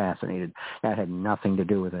ass assassinated. That had nothing to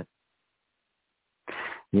do with it.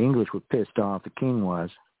 The English were pissed off, the king was,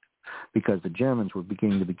 because the Germans were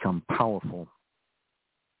beginning to become powerful.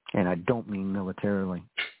 And I don't mean militarily.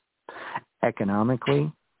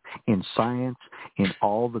 Economically, in science, in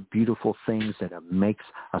all the beautiful things that makes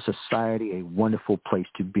a society a wonderful place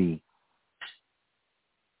to be.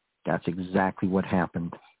 That's exactly what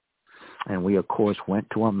happened. And we, of course, went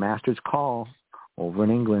to our master's call over in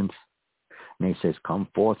England. And they says, come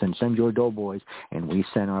forth and send your doughboys. And we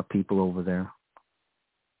sent our people over there.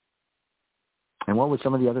 And what were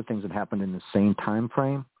some of the other things that happened in the same time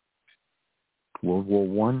frame? World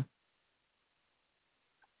War I.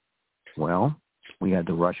 Well, we had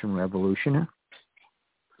the Russian Revolution.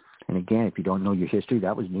 And again, if you don't know your history,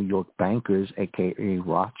 that was New York bankers, a.k.a.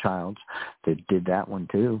 Rothschilds, that did that one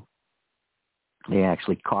too. They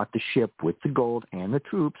actually caught the ship with the gold and the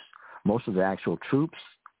troops. Most of the actual troops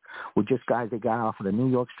were just guys that got off of the New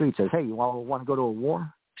York street, says, hey, you all want to go to a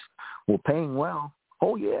war? We're paying well.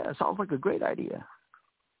 Oh, yeah, sounds like a great idea.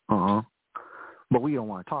 But we don't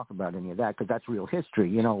want to talk about any of that because that's real history.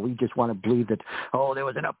 You know, we just want to believe that, there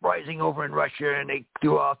was an uprising over in Russia and they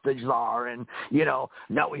threw off the Tsar and,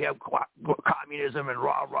 now we have communism and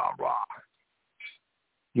rah, rah, rah.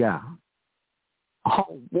 Yeah.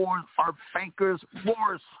 Wars are bankers'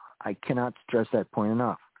 wars. I cannot stress that point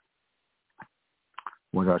enough.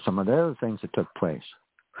 What are some of the other things that took place?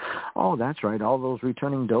 Oh, that's right. All those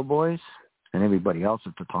returning doughboys and everybody else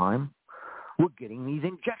at the time were getting these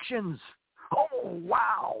injections. Oh,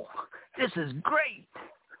 wow, this is great.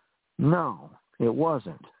 No, it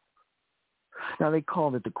wasn't. Now, they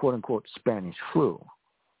called it the quote-unquote Spanish flu.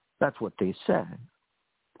 That's what they said.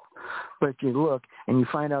 But if you look and you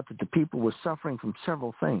find out that the people were suffering from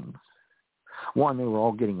several things. One, they were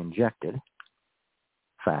all getting injected.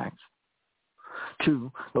 Fact.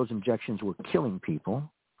 Two, those injections were killing people.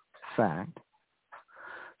 Fact.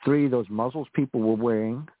 Three, those muzzles people were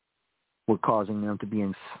wearing were causing them to be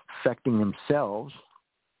infecting themselves.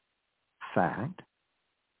 Fact.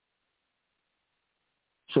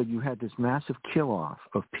 So you had this massive kill-off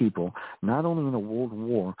of people, not only in the World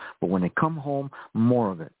War, but when they come home, more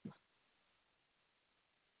of it.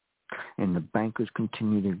 And the bankers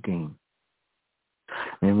continue their game.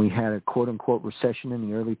 Then we had a quote-unquote recession in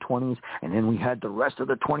the early 20s, and then we had the rest of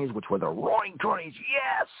the 20s, which were the roaring 20s.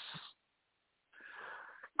 Yes!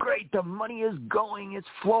 Great, the money is going, it's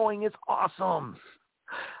flowing, it's awesome.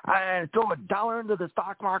 I throw $1 into the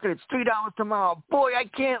stock market, it's $3 tomorrow. Boy, I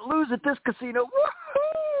can't lose at this casino.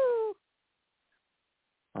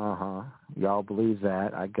 Woohoo! Y'all believe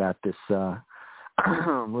that? I got this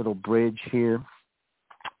little bridge here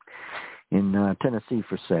in Tennessee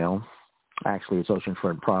for sale. Actually, it's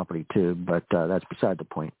oceanfront property too, but that's beside the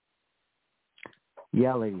point.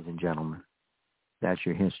 Yeah, ladies and gentlemen, that's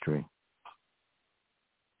your history.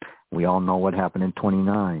 We all know what happened in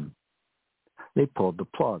 29. They pulled the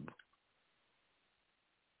plug.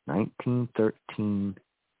 1913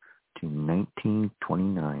 to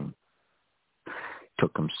 1929.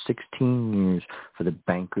 Took them 16 years for the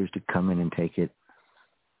bankers to come in and take it.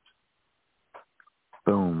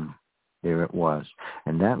 Boom. There it was.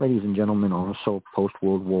 And that, ladies and gentlemen, also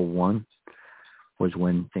post-World War I was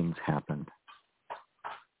when things happened.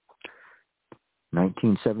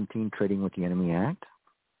 1917, Trading with the Enemy Act.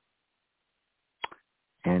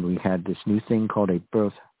 And we had this new thing called a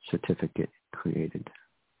birth certificate created.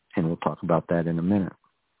 And we'll talk about that in a minute.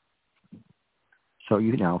 So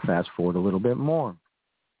you now fast forward a little bit more.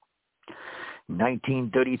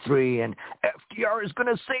 1933, and FDR is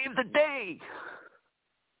going to save the day.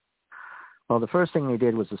 Well, the first thing they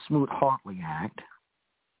did was the Smoot-Hartley Act,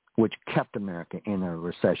 which kept America in a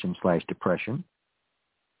recession/depression.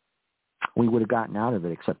 We would have gotten out of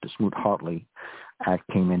it except the Smoot-Hartley Act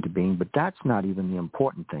came into being, but that's not even the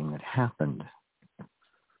important thing that happened.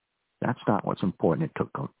 That's not what's important. It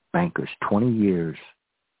took bankers 20 years,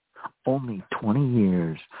 only 20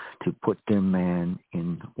 years, to put their man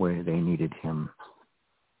in where they needed him.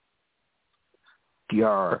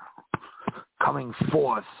 FDR coming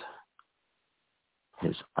forth,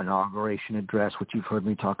 his inauguration address, which you've heard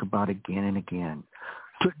me talk about again and again.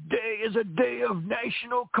 Today is a day of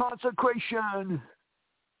national consecration.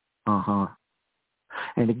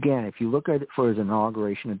 And again, if you look at it for his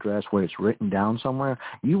inauguration address where it's written down somewhere,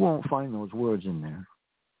 you won't find those words in there.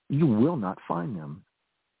 You will not find them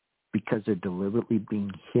because they're deliberately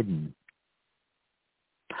being hidden.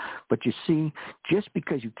 But you see, just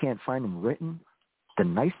because you can't find them written, the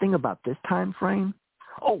nice thing about this time frame,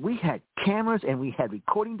 we had cameras and we had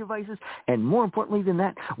recording devices, and more importantly than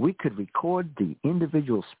that, we could record the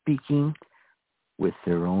individual speaking with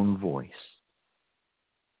their own voice.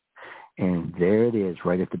 And there it is,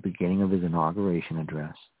 right at the beginning of his inauguration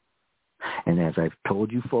address. And as I've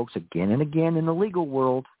told you folks again and again in the legal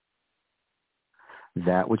world,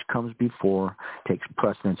 that which comes before takes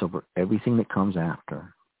precedence over everything that comes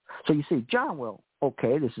after. So you say, John, well,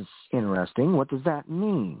 okay, this is interesting. What does that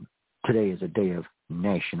mean? Today is a day of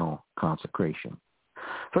national consecration.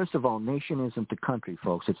 First of all, nation isn't the country,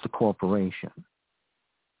 folks. It's the corporation.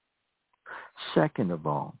 Second of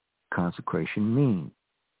all, consecration means.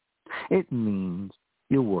 It means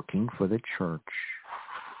you're working for the church.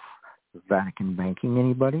 Vatican banking,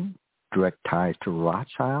 anybody? Direct ties to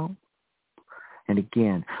Rothschild? And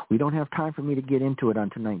again, we don't have time for me to get into it on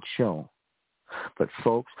tonight's show. But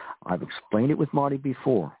folks, I've explained it with Marty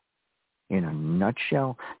before. In a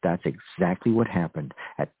nutshell, that's exactly what happened.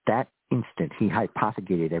 At that instant, he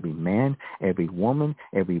hypothecated every man, every woman,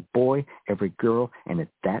 every boy, every girl, and at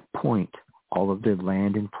that point, all of their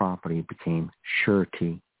land and property became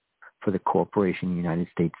surety for the corporation United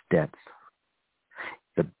States debts.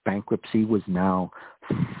 The bankruptcy was now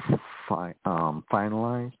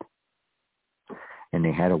finalized, and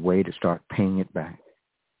they had a way to start paying it back.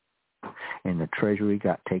 And the Treasury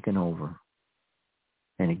got taken over.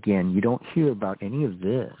 And again, you don't hear about any of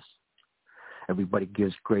this. Everybody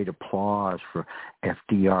gives great applause for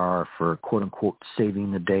FDR for, quote-unquote,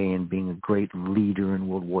 saving the day and being a great leader in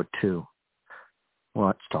World War II. Well,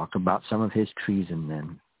 let's talk about some of his treason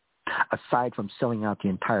then. Aside from selling out the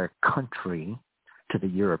entire country to the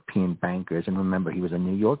European bankers, and remember, he was a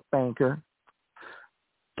New York banker.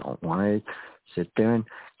 Don't want to sit there and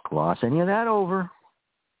gloss any of that over.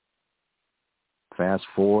 Fast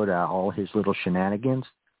forward all his little shenanigans.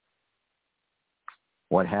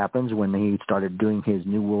 What happens when he started doing his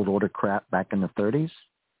New World Order crap back in the 30s?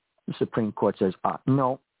 The Supreme Court says,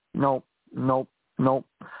 no.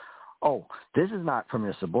 Oh, this is not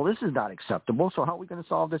permissible. This is not acceptable. So how are we going to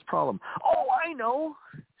solve this problem? Oh, I know.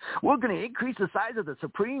 We're going to increase the size of the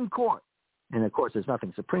Supreme Court. And, of course, there's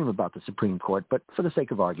nothing supreme about the Supreme Court, but for the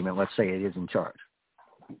sake of argument, let's say it is in charge.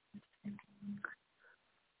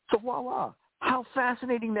 So voila. How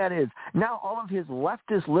fascinating that is. Now all of his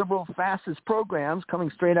leftist, liberal, fascist programs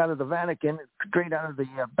coming straight out of the Vatican, straight out of the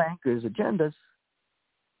bankers' agendas,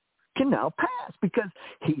 can now pass because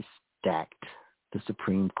he stacked the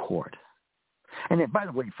Supreme Court. And then, by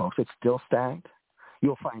the way, folks, it's still stacked.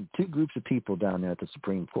 You'll find two groups of people down there at the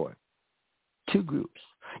Supreme Court. Two groups.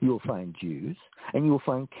 You'll find Jews and you'll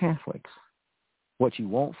find Catholics. What you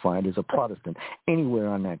won't find is a Protestant anywhere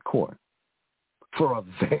on that court. For a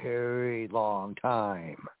very long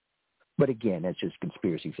time. But again, that's just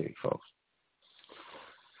conspiracy theory, folks.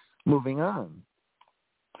 Moving on.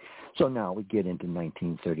 So now we get into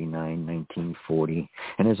 1939, 1940,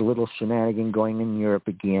 and there's a little shenanigan going in Europe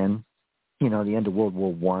again. You know, the end of World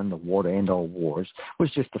War I, the war to end all wars,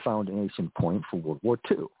 was just the foundation point for World War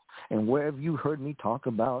II. And where have you heard me talk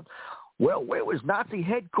about, well, where was Nazi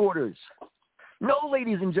headquarters? No,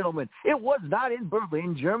 ladies and gentlemen, it was not in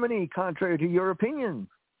Berlin, Germany, contrary to your opinion.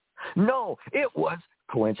 No, it was,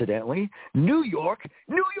 coincidentally, New York,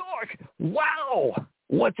 New York. Wow.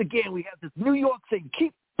 Once again, we have this New York thing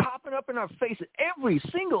keep popping up in our faces every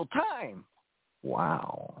single time.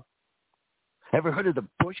 Wow. Ever heard of the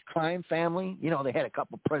Bush crime family? You know, they had a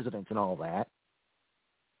couple presidents and all that.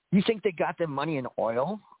 You think they got their money in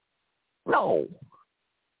oil? No.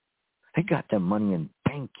 They got their money in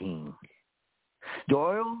banking. The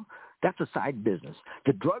oil, that's a side business.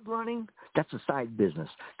 The drug running, that's a side business.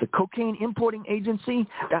 The cocaine importing agency,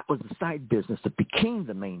 that was the side business that became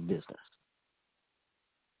the main business.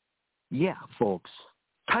 Yeah, folks,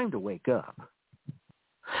 time to wake up.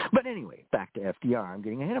 But anyway, back to FDR. I'm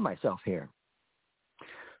getting ahead of myself here.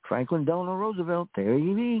 Franklin Delano Roosevelt, there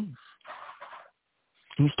he is.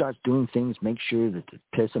 He starts doing things, make sure that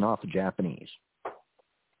they're pissing off the Japanese.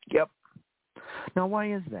 Yep. Now,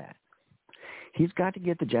 why is that? He's got to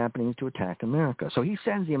get the Japanese to attack America. So he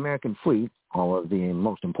sends the American fleet, all of the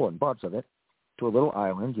most important parts of it, to a little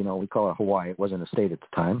island. You know, we call it Hawaii. It wasn't a state at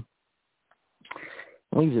the time.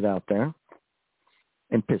 Leaves it out there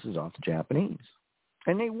and pisses off the Japanese.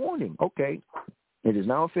 And they warned him, okay, it is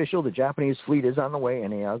now official. The Japanese fleet is on the way,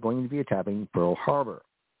 and they are going to be attacking Pearl Harbor.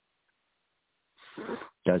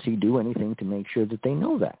 Does he do anything to make sure that they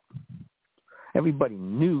know that? Everybody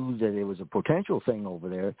knew that it was a potential thing over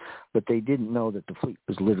there, but they didn't know that the fleet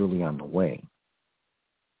was literally on the way.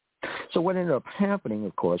 So what ended up happening,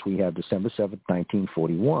 of course, we have December 7th,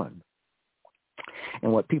 1941.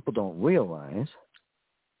 And what people don't realize,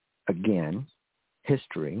 again,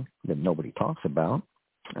 history that nobody talks about,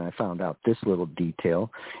 and I found out this little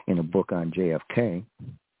detail in a book on JFK,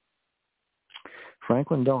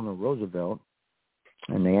 Franklin Delano Roosevelt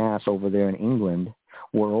and the ass over there in England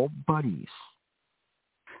were old buddies.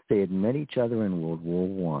 They had met each other in World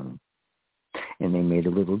War I, and they made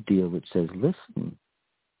a little deal that says, listen,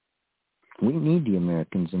 we need the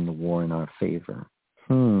Americans in the war in our favor.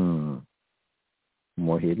 More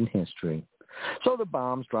hidden history. So the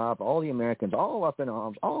bombs drop, all the Americans all up in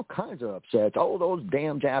arms, all kinds of upsets. Oh, those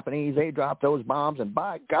damn Japanese, they dropped those bombs, and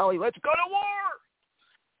by golly, let's go to war!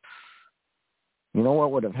 You know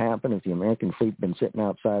what would have happened if the American fleet had been sitting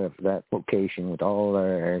outside of that location with all of our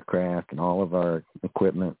aircraft and all of our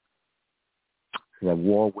equipment? That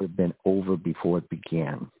war would have been over before it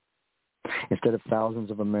began. Instead of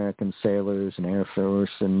thousands of American sailors and Air Force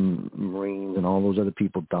and Marines and all those other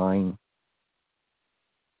people dying,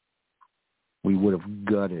 we would have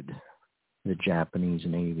gutted the Japanese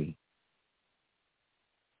Navy.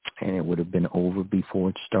 And it would have been over before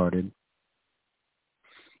it started.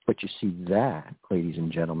 But you see that, ladies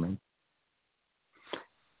and gentlemen,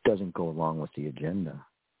 doesn't go along with the agenda.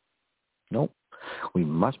 Nope. We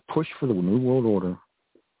must push for the New World Order.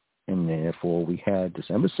 And therefore, we had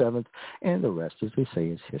December 7th, and the rest, as they say,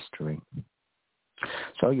 is history.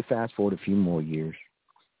 So you fast forward a few more years.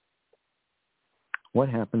 What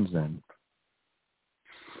happens then?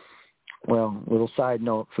 Well, little side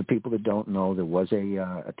note for people that don't know, there was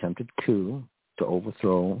a attempted coup to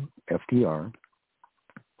overthrow FDR.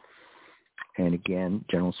 And again,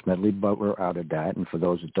 General Smedley Butler outed that. And for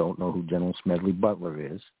those that don't know who General Smedley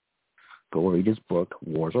Butler is, go read his book,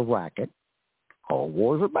 War's a Racket. All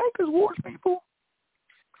wars are bankers' wars, people.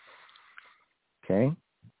 Okay?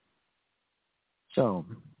 So,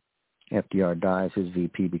 FDR dies, his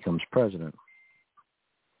VP becomes president.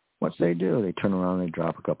 What's they do? They turn around and they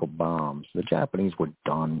drop a couple bombs. The Japanese were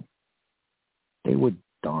done. They were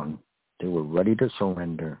done. They were ready to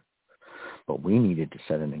surrender. But we needed to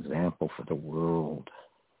set an example for the world.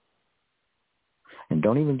 And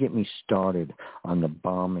don't even get me started on the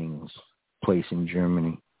bombings place in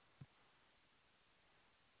Germany.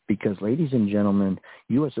 Because, ladies and gentlemen,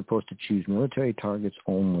 you are supposed to choose military targets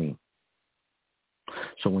only.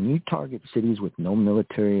 So when you target cities with no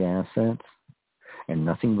military assets and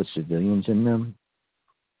nothing but civilians in them,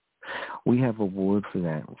 we have a word for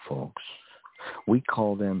that, folks. We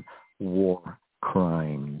call them war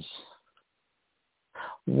crimes.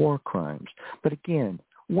 War crimes. But again,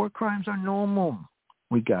 war crimes are normal.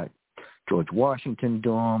 We got George Washington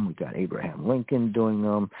doing them. We've got Abraham Lincoln doing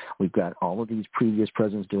them. We've got all of these previous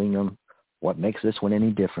presidents doing them. What makes this one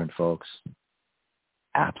any different, folks?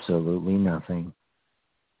 Absolutely nothing.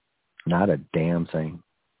 Not a damn thing.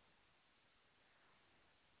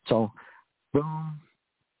 So, boom,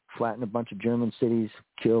 flatten a bunch of German cities,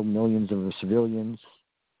 kill millions of civilians.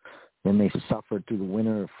 Then they suffered through the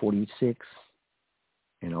winter of 46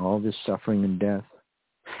 and all this suffering and death.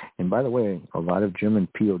 And by the way, a lot of German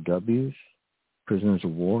POWs, prisoners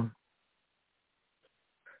of war,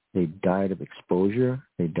 they died of exposure,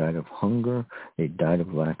 they died of hunger, they died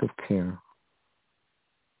of lack of care.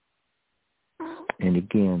 And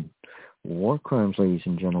again, war crimes, ladies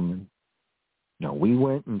and gentlemen. Now, we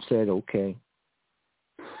went and said, okay,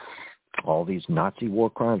 all these Nazi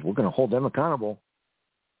war crimes, we're going to hold them accountable.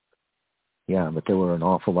 Yeah, but there were an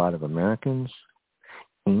awful lot of Americans,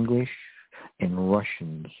 English, and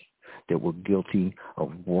Russians that were guilty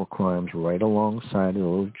of war crimes right alongside of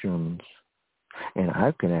those Germans. And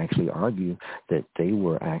I can actually argue that they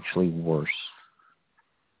were actually worse.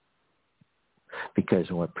 Because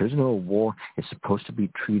what prisoner of war is supposed to be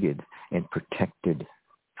treated and protected,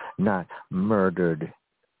 not murdered.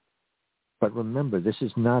 But remember, this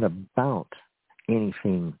is not about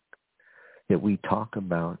anything that we talk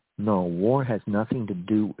about. No, war has nothing to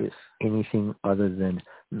do with anything other than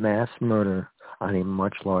mass murder on a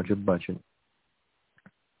much larger budget.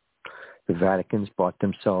 The Vaticans bought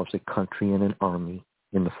themselves a country and an army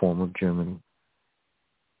in the form of Germany.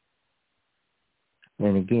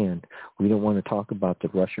 And again, we don't want to talk about the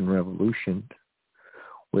Russian Revolution,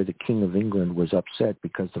 where the King of England was upset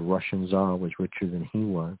because the Russian Tsar was richer than he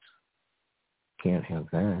was. Can't have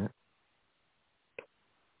that.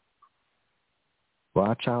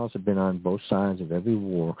 Rothschilds have been on both sides of every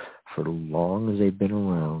war for as long as they've been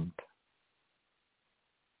around.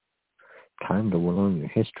 Time to learn your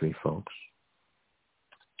history, folks.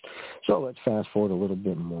 So let's fast forward a little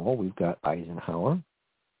bit more. We've got Eisenhower.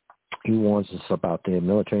 He warns us about the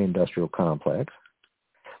military-industrial complex.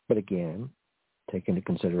 But again, take into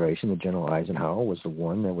consideration that General Eisenhower was the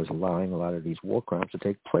one that was allowing a lot of these war crimes to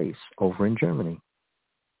take place over in Germany.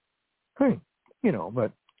 Hey,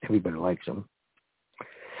 but everybody likes him.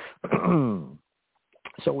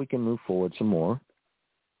 So we can move forward some more.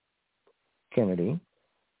 Kennedy,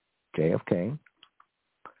 JFK,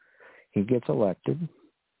 he gets elected.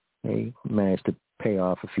 He managed to pay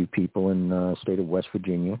off a few people in the state of West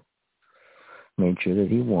Virginia. Made sure that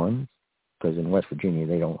he won, because in West Virginia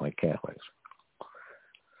they don't like Catholics.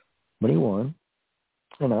 But he won,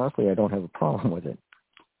 and honestly I don't have a problem with it.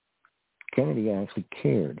 Kennedy actually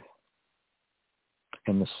cared.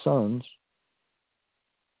 And the sons,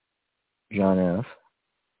 John F.,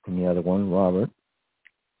 and the other one, Robert,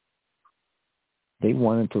 they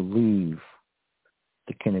wanted to leave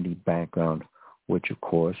the Kennedy background, which of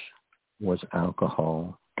course was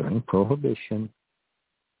alcohol during Prohibition,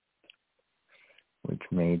 which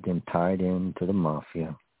made them tied into the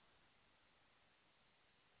mafia.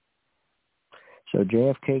 So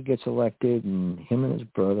JFK gets elected, and him and his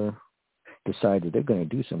brother decide that they're going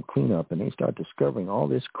to do some cleanup, and they start discovering all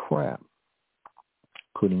this crap,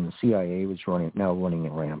 including the CIA was now running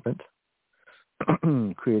it rampant,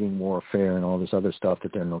 creating warfare and all this other stuff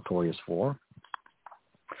that they're notorious for.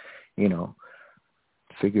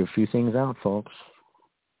 Figure a few things out, folks.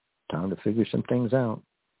 Time to figure some things out.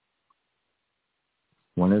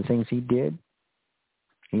 One of the things he did,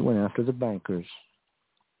 he went after the bankers.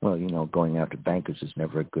 Well, going after bankers is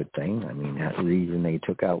never a good thing. I mean, that's the reason they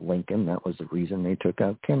took out Lincoln. That was the reason they took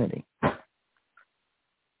out Kennedy.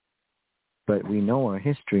 But we know our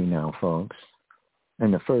history now, folks.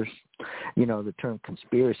 And the first, the term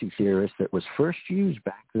conspiracy theorist that was first used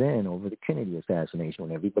back then over the Kennedy assassination,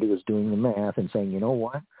 when everybody was doing the math and saying, you know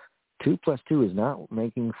what? 2 + 2 is not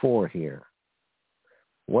making 4 here.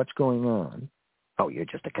 What's going on? Oh, you're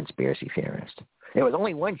just a conspiracy theorist. There was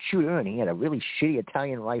only one shooter, and he had a really shitty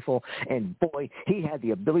Italian rifle, and boy, he had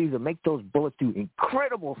the ability to make those bullets do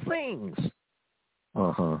incredible things.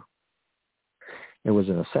 Uh-huh. It was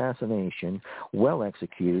an assassination, well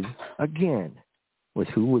executed, again, with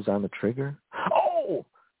who was on the trigger? Oh!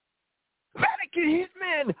 Vatican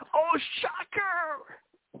hitmen! Oh,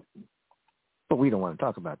 shocker! But we don't want to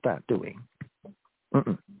talk about that, do we?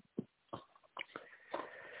 Mm-mm.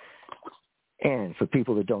 And for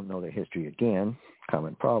people that don't know their history, again,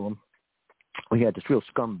 common problem, we had this real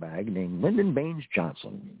scumbag named Lyndon Baines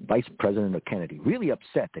Johnson, vice president of Kennedy, really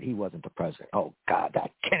upset that he wasn't the president. Oh, God,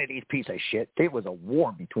 that Kennedy's piece of shit. It was a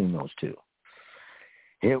war between those two.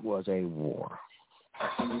 It was a war.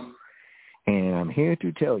 And I'm here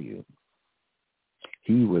to tell you,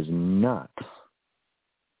 he was not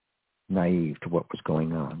naive to what was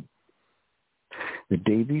going on. The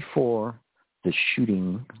day before the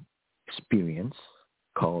shooting experience,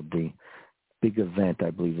 called the big event, I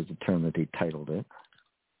believe is the term that they titled it.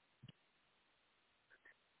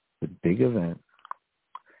 The big event.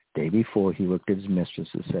 Day before, he looked at his mistress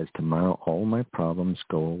and says, tomorrow all my problems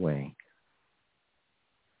go away.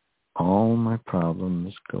 All my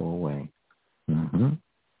problems go away. Mm-hmm.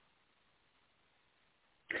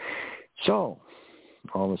 So,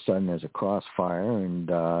 all of a sudden there's a crossfire, and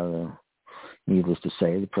needless to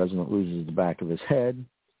say, the president loses the back of his head.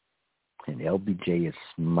 And LBJ is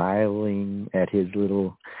smiling at his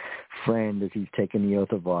little friend as he's taking the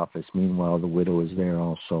oath of office. Meanwhile, the widow is there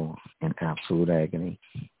also in absolute agony.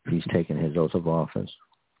 He's taking his oath of office.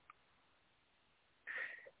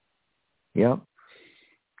 Yep.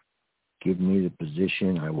 Give me the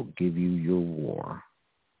position, I will give you your war.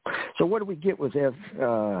 So what do we get with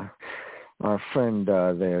our friend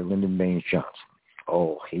there, Lyndon Baines Johnson.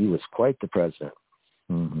 Oh, he was quite the president.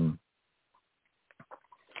 Mm-hmm.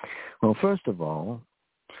 Well, first of all,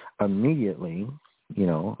 immediately,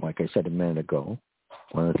 like I said a minute ago,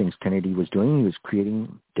 one of the things Kennedy was doing, he was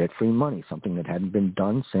creating debt-free money, something that hadn't been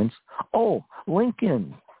done since,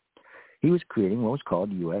 Lincoln. He was creating what was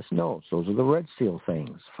called U.S. notes. Those are the red seal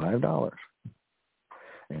things, $5.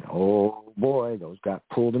 And, oh, boy, those got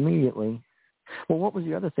pulled immediately. Well, what was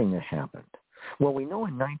the other thing that happened? Well, we know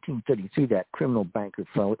in 1933 that criminal banker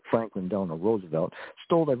Franklin Delano Roosevelt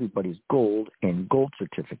stole everybody's gold and gold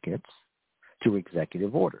certificates through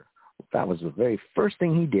executive order. That was the very first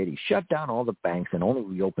thing he did. He shut down all the banks and only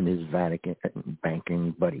reopened his Vatican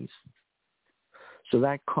banking buddies. So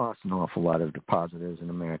that cost an awful lot of depositors and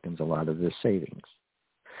Americans a lot of their savings.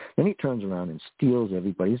 Then he turns around and steals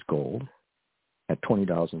everybody's gold at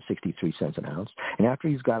 $20.63 an ounce. And after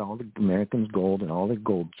he's got all the Americans' gold and all the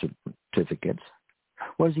gold certificates,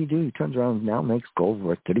 what does he do? He turns around and now makes gold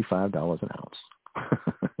worth $35 an ounce.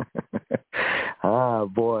 Ah,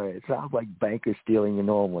 boy, it sounds like banker stealing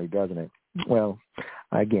normally, doesn't it? Well,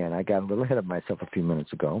 again, I got a little ahead of myself a few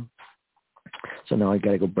minutes ago. So now I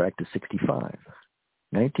got to go back to 65.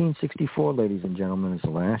 1964, ladies and gentlemen, is the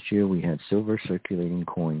last year we had silver circulating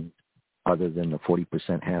coins, other than the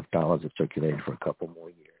 40% half dollars that circulated for a couple more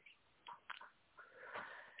years.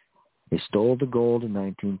 They stole the gold in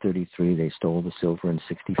 1933. They stole the silver in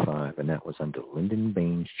 65, and that was under Lyndon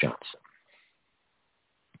Baines Johnson.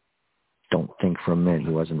 Don't think for a minute he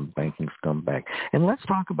wasn't a banking scumbag. And let's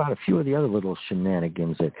talk about a few of the other little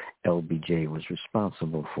shenanigans that LBJ was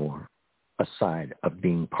responsible for, aside of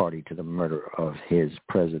being party to the murder of his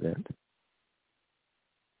president.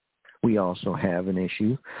 We also have an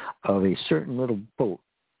issue of a certain little boat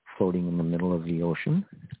floating in the middle of the ocean.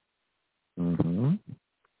 Mm-hmm.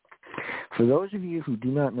 For those of you who do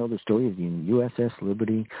not know the story of the USS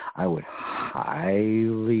Liberty, I would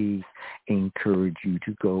highly encourage you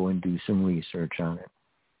to go and do some research on it.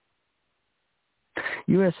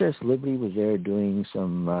 USS Liberty was there doing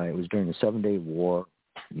it was during the 7-Day War.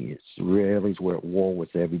 The Israelis were at war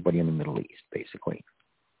with everybody in the Middle East, basically.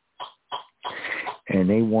 And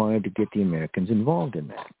they wanted to get the Americans involved in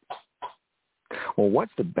that. Well,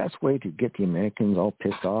 what's the best way to get the Americans all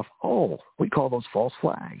pissed off? Oh, we call those false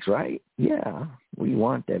flags, right? Yeah, we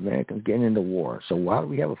want the Americans getting into war. So why do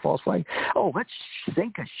we have a false flag? Oh, let's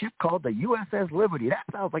sink a ship called the USS Liberty. That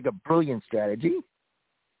sounds like a brilliant strategy.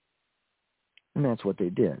 And that's what they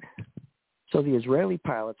did. So the Israeli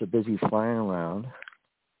pilots are busy flying around,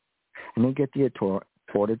 and they get the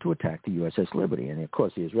order to attack the USS Liberty. And, of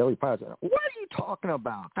course, the Israeli pilots are, what are you talking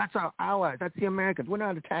about? That's our allies. That's the Americans. We're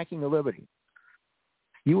not attacking the Liberty.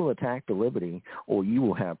 You will attack the Liberty, or you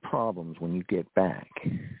will have problems when you get back.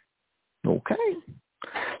 Okay.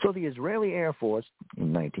 So the Israeli Air Force,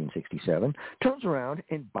 in 1967, turns around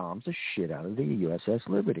and bombs the shit out of the USS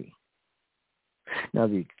Liberty. Now,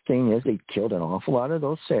 the thing is, they killed an awful lot of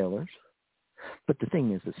those sailors, but the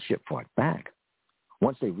thing is, the ship fought back.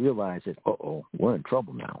 Once they realized that, we're in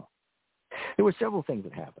trouble now. There were several things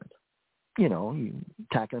that happened. You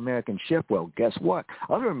attack an American ship, well, guess what?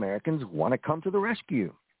 Other Americans want to come to the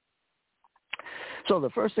rescue. So the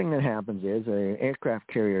first thing that happens is an aircraft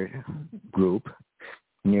carrier group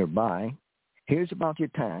nearby hears about the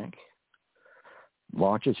attack,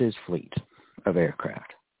 launches his fleet of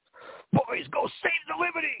aircraft. Boys, go save the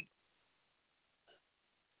Liberty!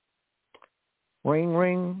 Ring,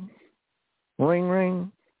 ring. Ring,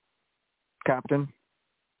 ring. Captain.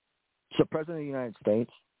 So, President of the United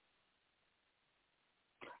States,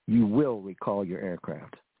 you will recall your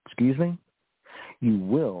aircraft. Excuse me? You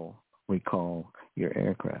will recall your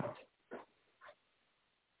aircraft.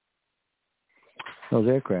 Those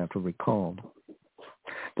aircraft were recalled.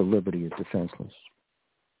 The Liberty is defenseless.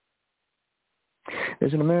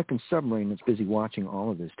 There's an American submarine that's busy watching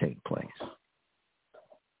all of this take place.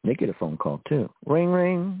 They get a phone call, too. Ring,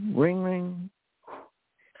 ring, ring, ring.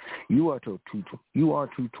 You are to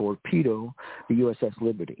torpedo the USS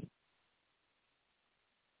Liberty.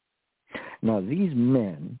 Now, these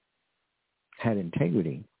men had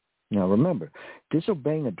integrity. Now, remember,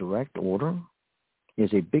 disobeying a direct order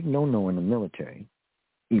is a big no-no in the military,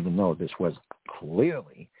 even though this was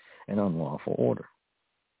clearly an unlawful order.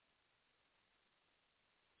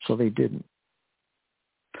 So they didn't.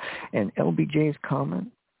 And LBJ's comment,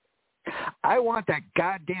 I want that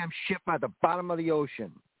goddamn ship at the bottom of the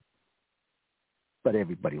ocean. But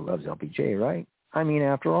everybody loves LBJ, right? I mean,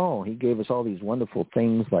 after all, he gave us all these wonderful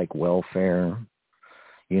things like welfare,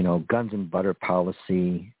 guns and butter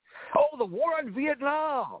policy. Oh, the war in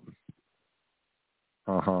Vietnam.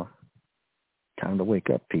 Uh-huh. Time to wake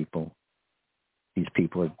up, people. These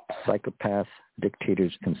people are psychopaths,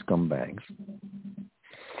 dictators, and scumbags.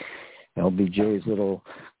 LBJ's little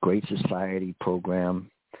Great Society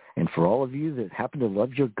program. And for all of you that happen to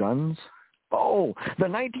love your guns, oh, the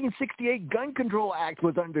 1968 Gun Control Act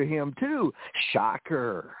was under him, too.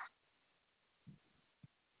 Shocker.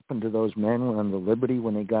 Happened to those men on the Liberty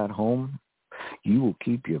when they got home? You will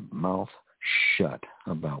keep your mouth shut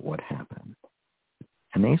about what happened.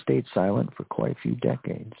 And they stayed silent for quite a few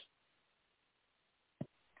decades.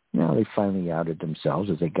 Now they finally outed themselves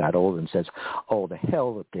as they got older and says, oh, the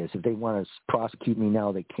hell with this. If they want to prosecute me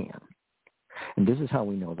now, they can. And this is how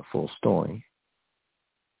we know the full story.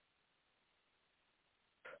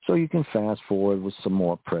 So you can fast forward with some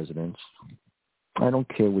more presidents. I don't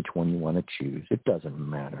care which one you want to choose. It doesn't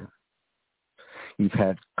matter. You've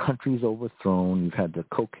had countries overthrown. You've had the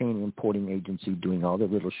cocaine importing agency doing all their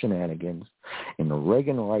little shenanigans. In the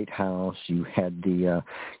Reagan White House, you had the,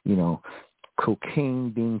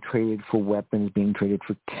 cocaine being traded for weapons, being traded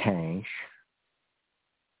for cash.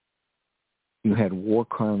 You had war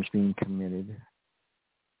crimes being committed.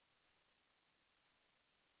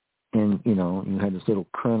 And, you had this little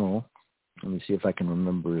colonel. Let me see if I can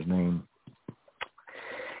remember his name.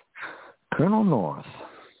 Colonel North.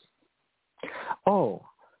 Oh,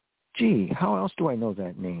 gee, how else do I know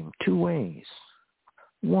that name? Two ways.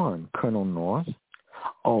 One, Colonel North.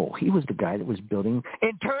 Oh, he was the guy that was building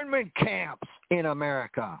internment camps in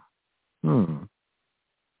America.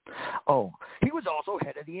 Oh, he was also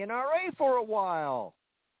head of the NRA for a while.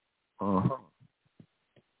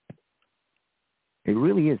 It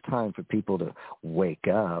really is time for people to wake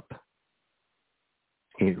up.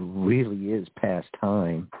 It really is past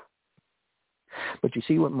time. But you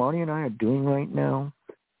see what Marty and I are doing right now?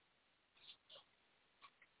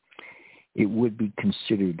 It would be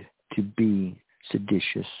considered to be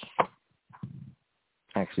seditious.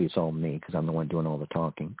 Actually, it's all me because I'm the one doing all the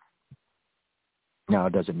talking. Now,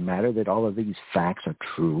 does it matter that all of these facts are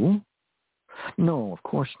true? No, of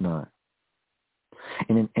course not.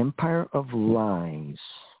 In an empire of lies,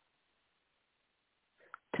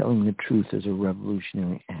 telling the truth is a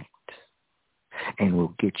revolutionary act and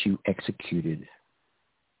will get you executed.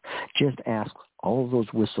 Just ask all those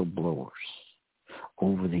whistleblowers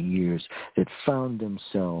over the years that found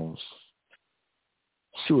themselves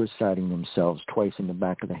suiciding themselves twice in the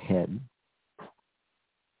back of the head,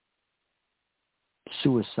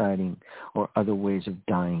 suiciding or other ways of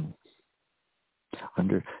dying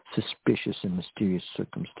under suspicious and mysterious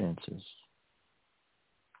circumstances.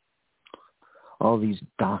 All these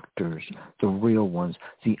doctors, the real ones,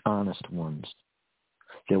 the honest ones,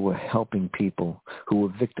 that were helping people who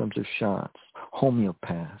were victims of shots,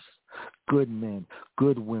 homeopaths, good men,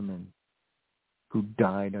 good women, who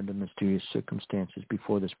died under mysterious circumstances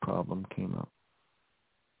before this problem came up.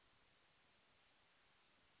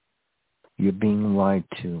 You're being lied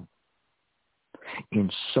to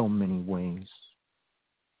in so many ways.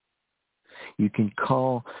 You can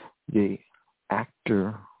call the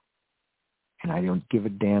actor, and I don't give a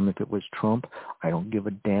damn if it was Trump. I don't give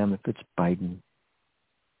a damn if it's Biden.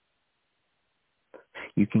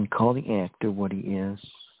 You can call the actor what he is.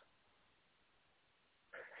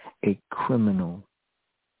 A criminal,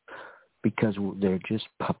 because they're just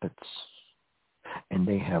puppets, and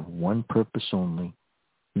they have one purpose only,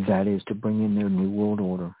 that is to bring in their new world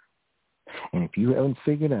order. And if you haven't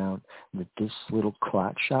figured out that this little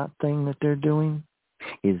clot shot thing that they're doing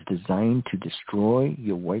is designed to destroy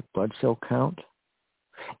your white blood cell count,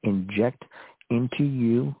 inject into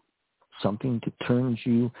you something that turns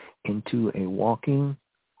you into a walking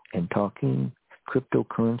and talking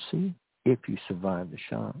cryptocurrency, if you survive the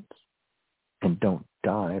shots and don't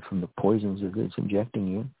die from the poisons that it's injecting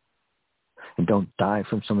you, and don't die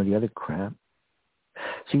from some of the other crap.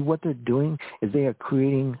 See, what they're doing is they are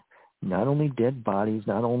creating not only dead bodies,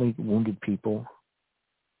 not only wounded people.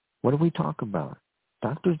 What do we talk about?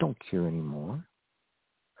 Doctors don't cure anymore.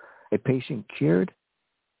 A patient cured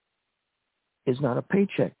is not a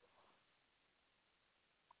paycheck.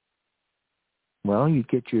 Well, you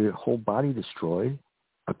get your whole body destroyed,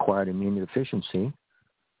 acquired immune deficiency.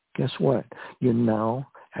 Guess what? You're now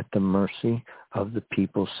at the mercy of the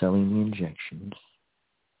people selling the injections,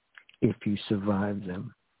 if you survive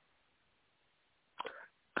them.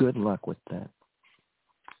 Good luck with that.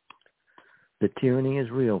 The tyranny is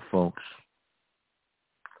real, folks.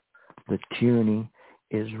 The tyranny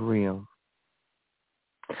is real.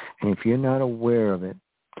 And if you're not aware of it,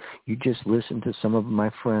 you just listen to some of my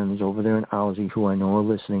friends over there in Aussie who I know are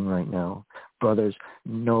listening right now. Brothers,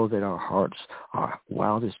 know that our hearts, our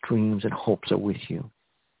wildest dreams and hopes are with you.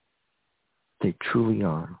 They truly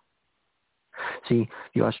are. See,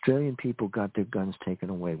 the Australian people got their guns taken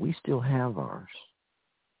away. We still have ours.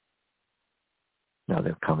 Now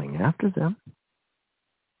they're coming after them.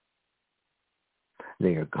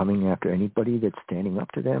 They are coming after anybody that's standing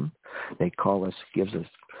up to them. They call us, gives us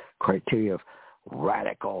criteria of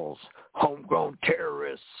radicals, homegrown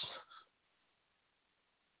terrorists.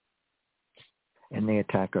 And they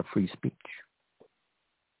attack our free speech.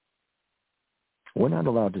 We're not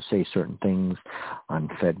allowed to say certain things on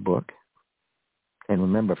Fedbook. And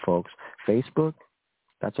remember, folks, Facebook,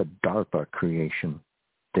 that's a DARPA creation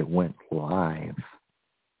that went live.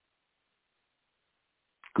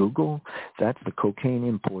 Google, that's the cocaine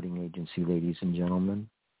importing agency, ladies and gentlemen.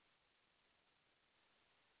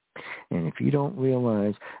 And if you don't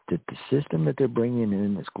realize that the system that they're bringing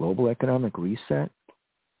in, this global economic reset,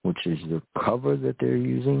 which is the cover that they're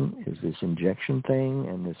using, is this injection thing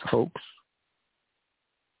and this hoax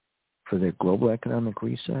for their global economic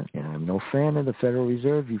reset. And I'm no fan of the Federal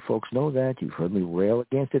Reserve. You folks know that. You've heard me rail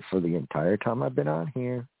against it for the entire time I've been on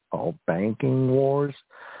here. All banking wars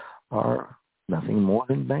are nothing more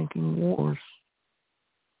than banking wars.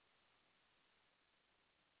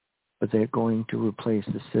 But they're going to replace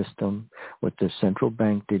the system with the central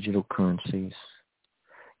bank digital currencies.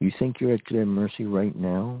 You think you're at their mercy right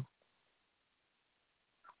now?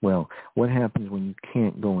 Well, what happens when you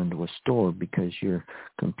can't go into a store because your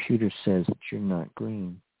computer says that you're not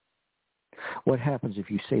green? What happens if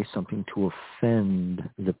you say something to offend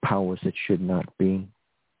the powers that should not be?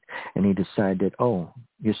 And they decide that, oh,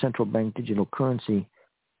 your central bank digital currency,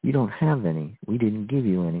 you don't have any. We didn't give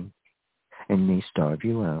you any. And they starve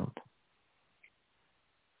you out.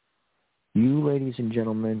 You, ladies and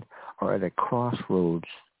gentlemen, are at a crossroads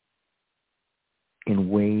in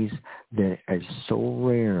ways that are so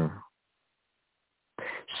rare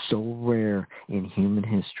in human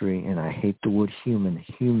history. And I hate the word human,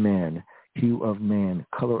 hue of man,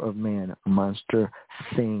 color of man, monster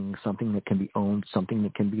thing, something that can be owned, something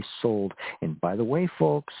that can be sold. And by the way,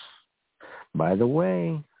 folks, there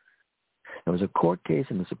was a court case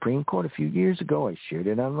in the Supreme Court a few years ago. I shared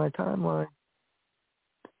it on my timeline.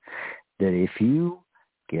 That if you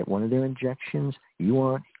get one of their injections, you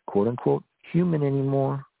aren't, quote unquote, human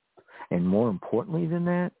anymore. And more importantly than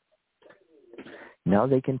that, now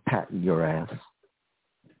they can patent your ass.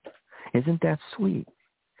 Isn't that sweet?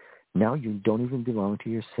 Now you don't even belong to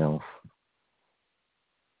yourself.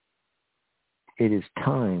 It is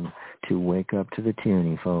time to wake up to the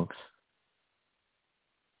tyranny, folks.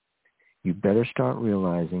 You better start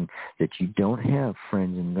realizing that you don't have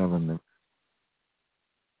friends in government.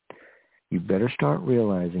 You better start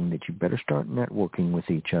realizing that you better start networking with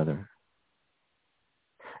each other.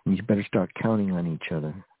 And you better start counting on each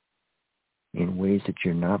other in ways that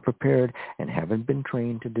you're not prepared and haven't been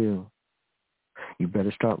trained to do. You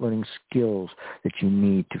better start learning skills that you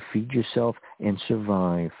need to feed yourself and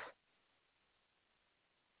survive.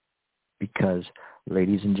 Because,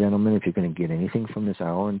 ladies and gentlemen, if you're going to get anything from this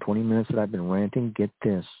hour and 20 minutes that I've been ranting, get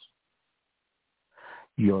this.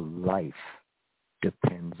 Your life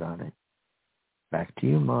depends on it. Back to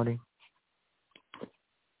you, Marty.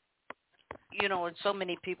 You know, and so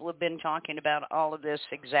many people have been talking about all of this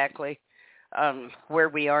exactly, where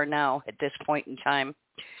we are now at this point in time.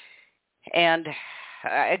 And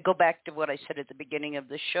I go back to what I said at the beginning of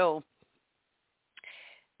the show.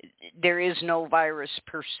 There is no virus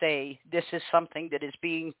per se. This is something that is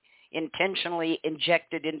being intentionally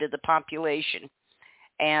injected into the population.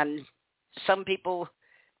 And some people,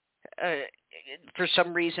 for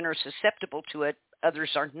some reason, are susceptible to it.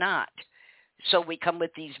 Others are not. So we come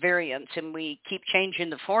with these variants, and we keep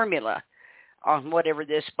changing the formula on whatever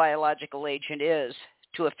this biological agent is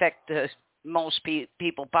to affect the most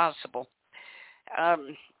people possible.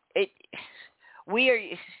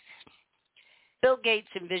 Bill Gates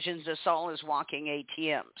envisions us all as walking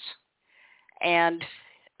ATMs. And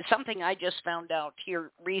something I just found out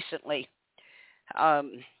here recently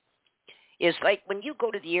is like when you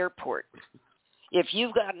go to the airport, if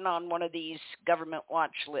you've gotten on one of these government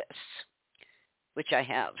watch lists, which I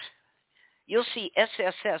have, you'll see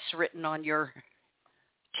SSS written on your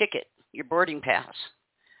ticket, your boarding pass.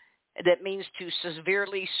 That means to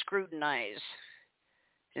severely scrutinize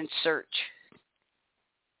and search,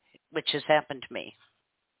 which has happened to me.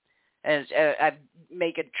 As I've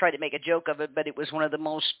tried to make a joke of it, but it was one of the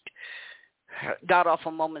most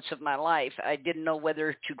god-awful moments of my life. I didn't know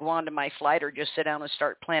whether to go on to my flight or just sit down and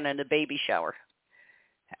start planning a baby shower.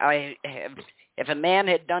 If a man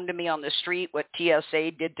had done to me on the street what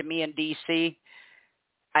TSA did to me in D.C.,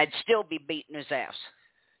 I'd still be beating his ass.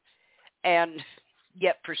 And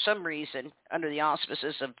yet, for some reason, under the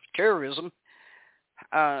auspices of terrorism,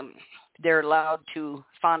 they're allowed to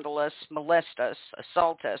fondle us, molest us,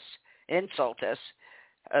 assault us, insult us,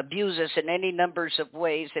 abuse us in any numbers of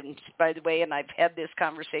ways. And by the way, and I've had this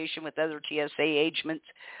conversation with other TSA agents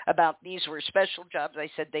about these were special jobs. I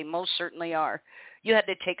said they most certainly are. You had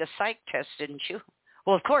to take a psych test, didn't you?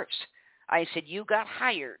 Well, of course. I said you got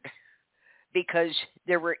hired because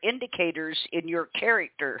there were indicators in your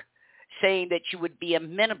character saying that you would be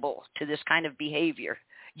amenable to this kind of behavior.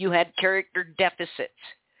 You had character deficits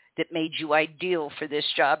that made you ideal for this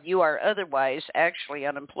job. You are otherwise actually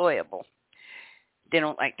unemployable. They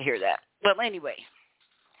don't like to hear that. Well, anyway,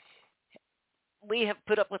 we have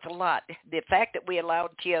put up with a lot. The fact that we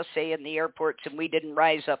allowed TSA in the airports and we didn't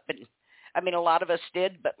rise up, and I mean, a lot of us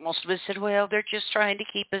did, but most of us said, well, they're just trying to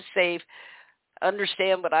keep us safe.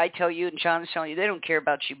 Understand what I tell you and John's telling you. They don't care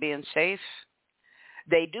about you being safe.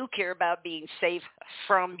 They do care about being safe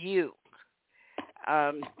from you.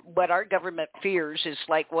 What our government fears is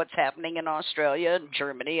like what's happening in Australia and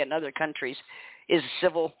Germany and other countries is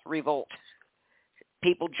civil revolt.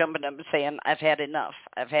 People jumping up and saying, I've had enough.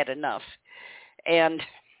 I've had enough. And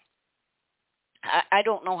I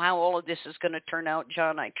don't know how all of this is going to turn out,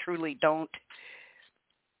 John. I truly don't.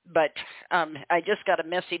 But I just got a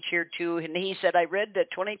message here, too. And he said, I read the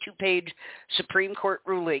 22-page Supreme Court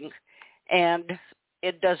ruling, and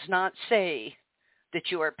it does not say that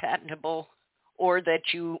you are patentable or that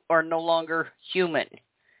you are no longer human.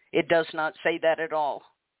 It does not say that at all.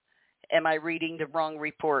 Am I reading the wrong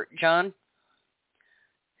report, John?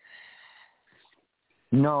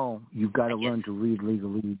 No, you've got to learn to read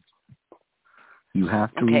legalese. You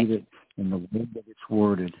have to read it in the way that it's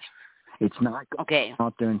worded. It's not going to come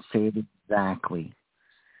out there and say it exactly.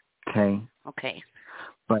 Okay? Okay.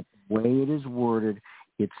 But the way it is worded,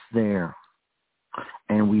 it's there.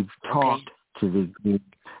 And we've talked to the group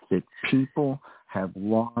that people have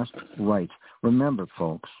lost rights. Remember,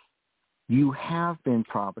 folks, you have been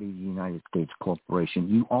property of the United States Corporation.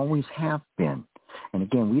 You always have been. And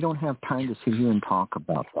again, we don't have time to sit here and talk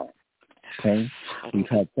about that. Okay? We've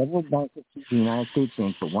had several bankruptcies in the United States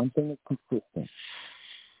Inc., but one thing is consistent.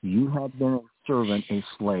 You have been a servant, a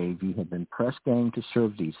slave. You have been press gang to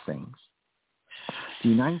serve these things. The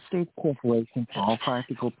United States Corporation, for all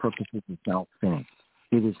practical purposes, is now finished.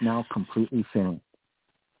 It is now completely finished.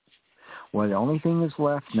 Well, the only thing that's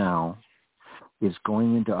left now is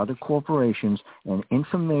going into other corporations, and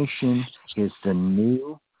information is the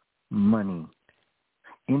new money.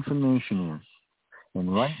 Information is.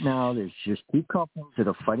 And right now, there's just two companies that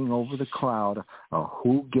are fighting over the cloud of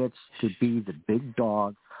who gets to be the big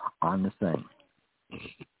dog on the thing.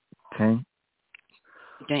 Okay?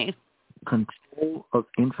 Okay. Control of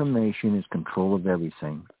information is control of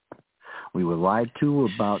everything. We were lied to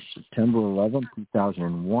about September 11,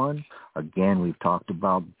 2001. Again, we've talked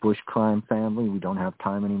about Bush crime family. We don't have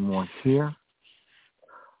time anymore here.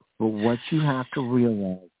 But what you have to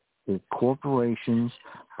realize is corporations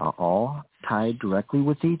are all tied directly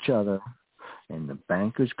with each other, and the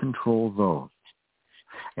bankers control those.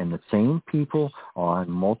 And the same people are on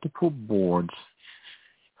multiple boards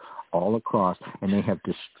all across, and they have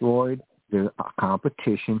destroyed their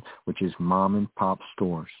competition, which is mom and pop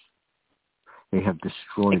stores. They have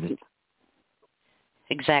destroyed it.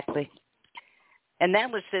 Exactly. And that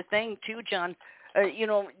was the thing, too, John.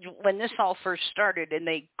 When this all first started and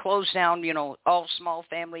they closed down, all small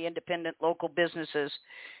family, independent, local businesses,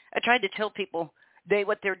 I tried to tell people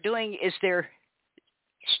what they're doing is they're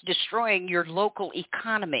destroying your local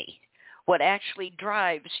economy, what actually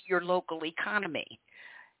drives your local economy.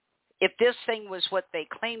 If this thing was what they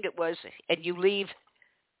claimed it was, and you leave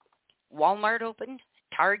Walmart open,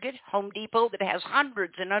 Target, Home Depot, that has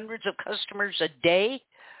hundreds and hundreds of customers a day,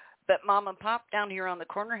 but mom and pop down here on the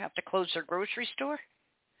corner have to close their grocery store?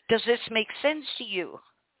 Does this make sense to you?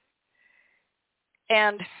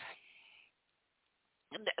 And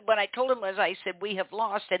what I told him was, I said, we have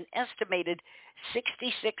lost an estimated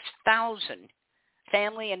 66,000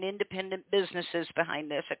 family and independent businesses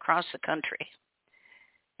behind this across the country.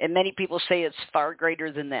 And many people say it's far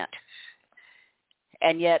greater than that.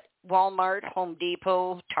 And yet Walmart, Home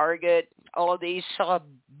Depot, Target, all of these saw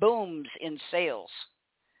booms in sales.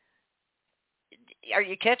 Are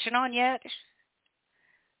you catching on yet?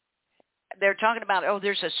 They're talking about,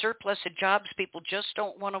 there's a surplus of jobs. People just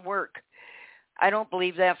don't want to work. I don't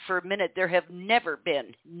believe that for a minute. There have never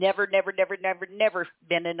been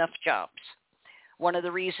been enough jobs. One of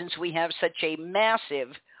the reasons we have such a massive,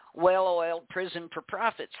 well-oiled prison for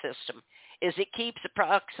profit system is it keeps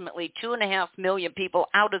approximately 2.5 million people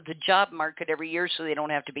out of the job market every year so they don't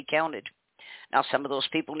have to be counted. Now, some of those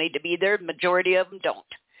people need to be there. The majority of them don't.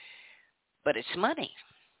 But it's money.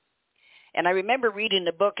 And I remember reading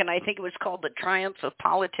the book, and I think it was called The Triumph of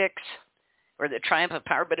Politics or The Triumph of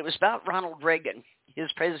Power, but it was about Ronald Reagan,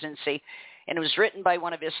 his presidency, and it was written by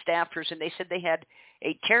one of his staffers, and they said they had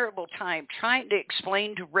a terrible time trying to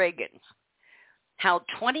explain to Reagan how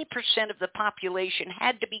 20% of the population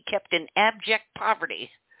had to be kept in abject poverty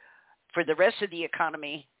for the rest of the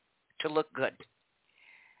economy to look good.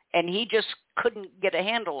 And he just couldn't get a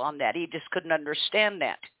handle on that. He just couldn't understand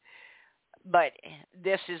that. But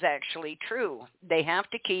this is actually true. They have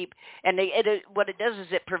to keep, and what it does is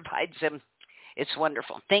it provides them. It's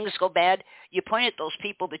wonderful. Things go bad, you point at those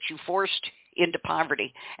people that you forced into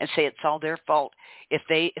poverty and say it's all their fault. If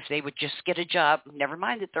they would just get a job, never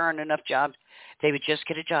mind that there aren't enough jobs, they would just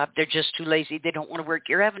get a job. They're just too lazy. They don't want to work.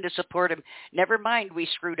 You're having to support them. Never mind we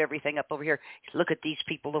screwed everything up over here. Look at these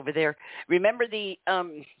people over there. Remember the,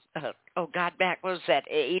 back, what was that,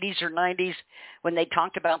 80s or 90s when they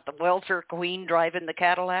talked about the welfare queen driving the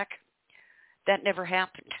Cadillac? That never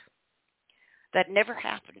happened. That never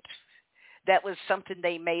happened. That was something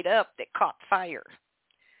they made up that caught fire.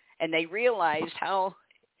 And they realized how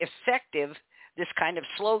effective this kind of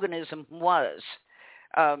sloganism was.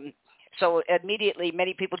 So immediately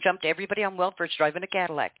many people jumped to everybody on welfare is driving a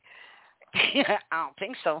Cadillac. I don't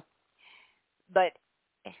think so. But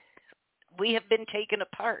we have been taken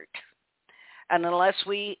apart. And unless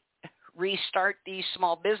we restart these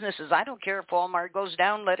small businesses, I don't care if Walmart goes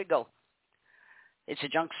down, let it go. It's a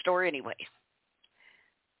junk store anyway.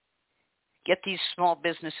 Get these small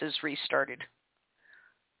businesses restarted.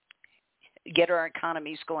 Get our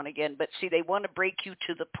economies going again. But see, they want to break you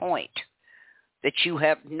to the point that you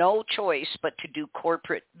have no choice but to do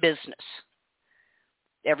corporate business.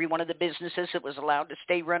 Every one of the businesses that was allowed to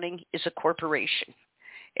stay running is a corporation.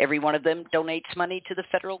 Every one of them donates money to the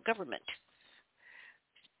federal government,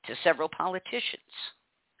 to several politicians.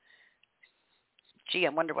 Gee, I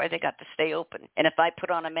wonder why they got to stay open. And if I put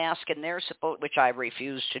on a mask in their support, which I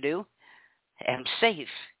refuse to do, I'm safe.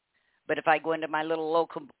 But if I go into my little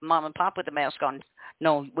local mom and pop with a mask on,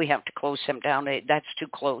 no, we have to close them down. That's too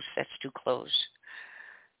close. That's too close.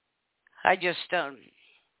 I just,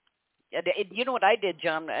 you know what I did,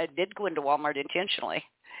 John? I did go into Walmart intentionally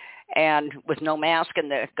and with no mask.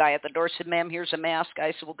 And the guy at the door said, ma'am, here's a mask.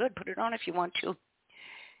 I said, well, good, put it on if you want to.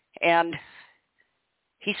 And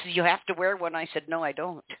he said, you have to wear one. I said, no, I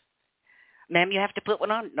don't. Ma'am, you have to put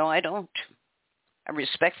one on. No, I don't. I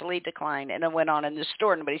respectfully declined, and I went on in the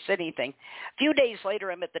store. Nobody said anything. A few days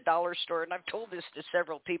later, I'm at the dollar store, and I've told this to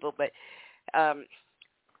several people, but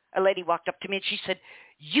a lady walked up to me, and she said,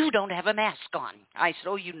 you don't have a mask on. I said,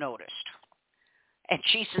 oh, you noticed. And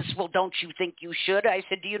she says, well, don't you think you should? I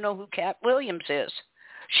said, do you know who Cat Williams is?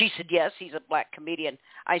 She said, yes, he's a black comedian.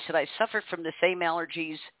 I said, I suffer from the same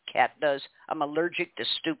allergies Cat does. I'm allergic to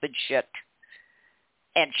stupid shit.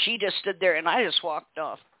 And she just stood there, and I just walked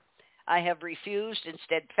off. I have refused and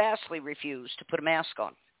steadfastly refused to put a mask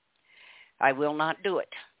on. I will not do it.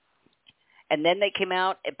 And then they came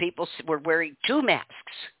out and people were wearing 2 masks.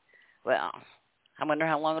 Well, I wonder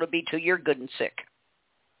how long it'll be till you're good and sick.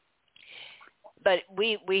 But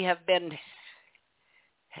we have been,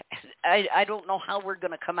 I don't know how we're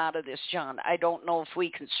going to come out of this, John. I don't know if we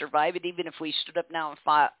can survive it. Even if we stood up now and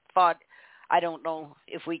fought, I don't know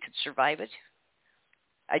if we could survive it.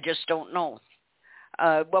 I just don't know.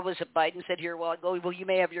 What was it Biden said here a while ago? Well, you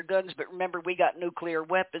may have your guns, but remember, we got nuclear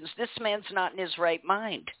weapons. This man's not in his right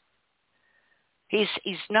mind. He's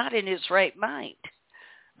not in his right mind.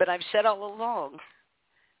 But I've said all along,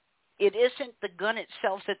 it isn't the gun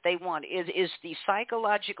itself that they want. It is the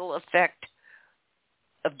psychological effect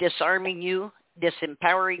of disarming you,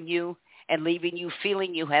 disempowering you, and leaving you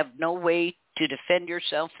feeling you have no way to defend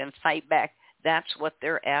yourself and fight back. That's what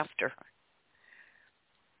they're after.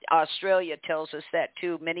 Australia tells us that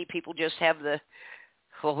too. Many people just have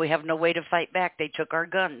we have no way to fight back. They took our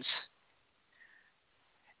guns.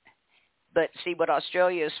 But see, what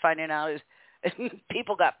Australia is finding out is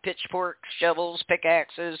people got pitchforks, shovels,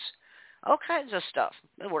 pickaxes, all kinds of stuff.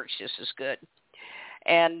 It works just as good.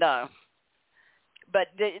 And but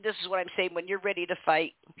this is what I'm saying. When you're ready to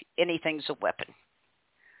fight, anything's a weapon.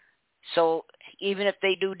 So even if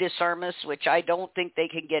they do disarm us, which I don't think they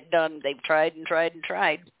can get done, they've tried and tried and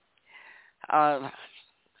tried,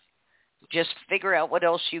 just figure out what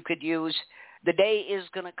else you could use. The day is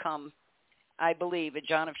going to come, I believe, and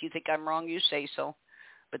John, if you think I'm wrong, you say so,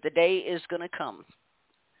 but the day is going to come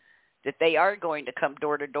that they are going to come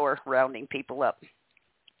door to door rounding people up.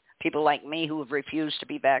 People like me who have refused to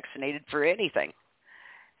be vaccinated for anything,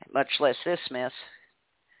 much less this mess.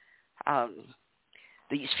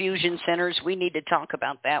 These fusion centers, we need to talk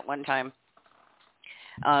about that one time.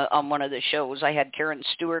 on one of the shows. I had Karen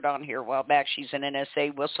Stewart on here a while back. She's an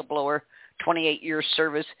NSA whistleblower, 28 years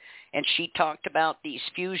service, and she talked about these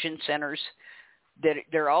fusion centers that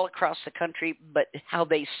they're all across the country, but how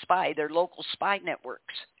they spy, they're local spy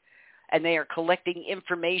networks, and they are collecting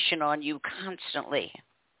information on you constantly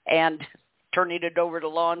and turning it over to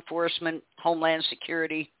law enforcement, Homeland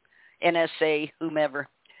Security, NSA, whomever.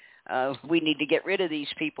 We need to get rid of these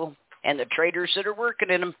people and the traitors that are working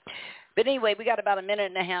in them. But anyway, we got about a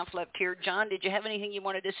minute and a half left here. John, did you have anything you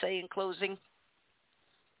wanted to say in closing?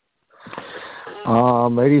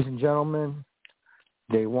 Ladies and gentlemen,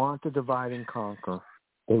 they want to divide and conquer.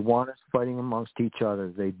 They want us fighting amongst each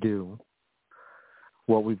other. They do.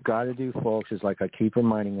 What we've got to do, folks, is, like I keep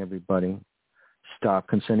reminding everybody, stop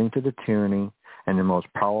consenting to the tyranny, and the most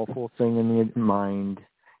powerful thing in the mind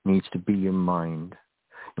needs to be your mind.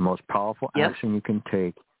 The most powerful action you can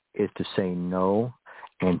take is to say no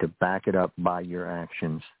and to back it up by your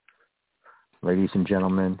actions. Ladies and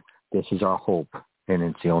gentlemen, this is our hope, and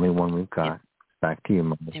it's the only one we've got. Back to you,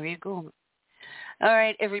 Mother. There you go. All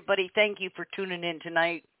right, everybody, thank you for tuning in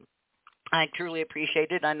tonight. I truly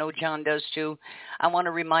appreciate it. I know John does too. I want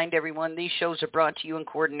to remind everyone these shows are brought to you in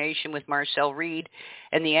coordination with Marcel Reed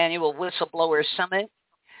and the annual Whistleblower Summit.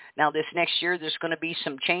 Now, this next year, there's going to be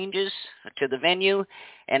some changes to the venue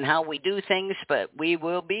and how we do things, but we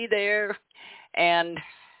will be there. And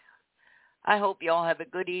I hope you all have a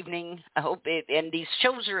good evening. And these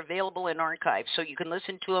shows are available in archive, so you can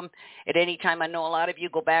listen to them at any time. I know a lot of you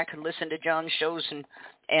go back and listen to John's shows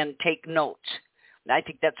and take notes. And I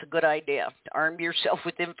think that's a good idea. Arm yourself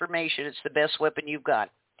with information. It's the best weapon you've got.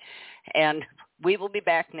 And we will be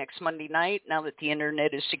back next Monday night now that the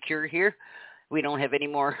Internet is secure here. We don't have any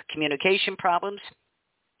more communication problems,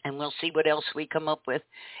 and we'll see what else we come up with.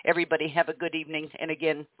 Everybody have a good evening. And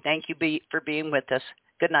again, thank you for being with us.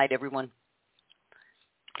 Good night, everyone.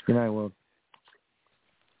 Good night, Will.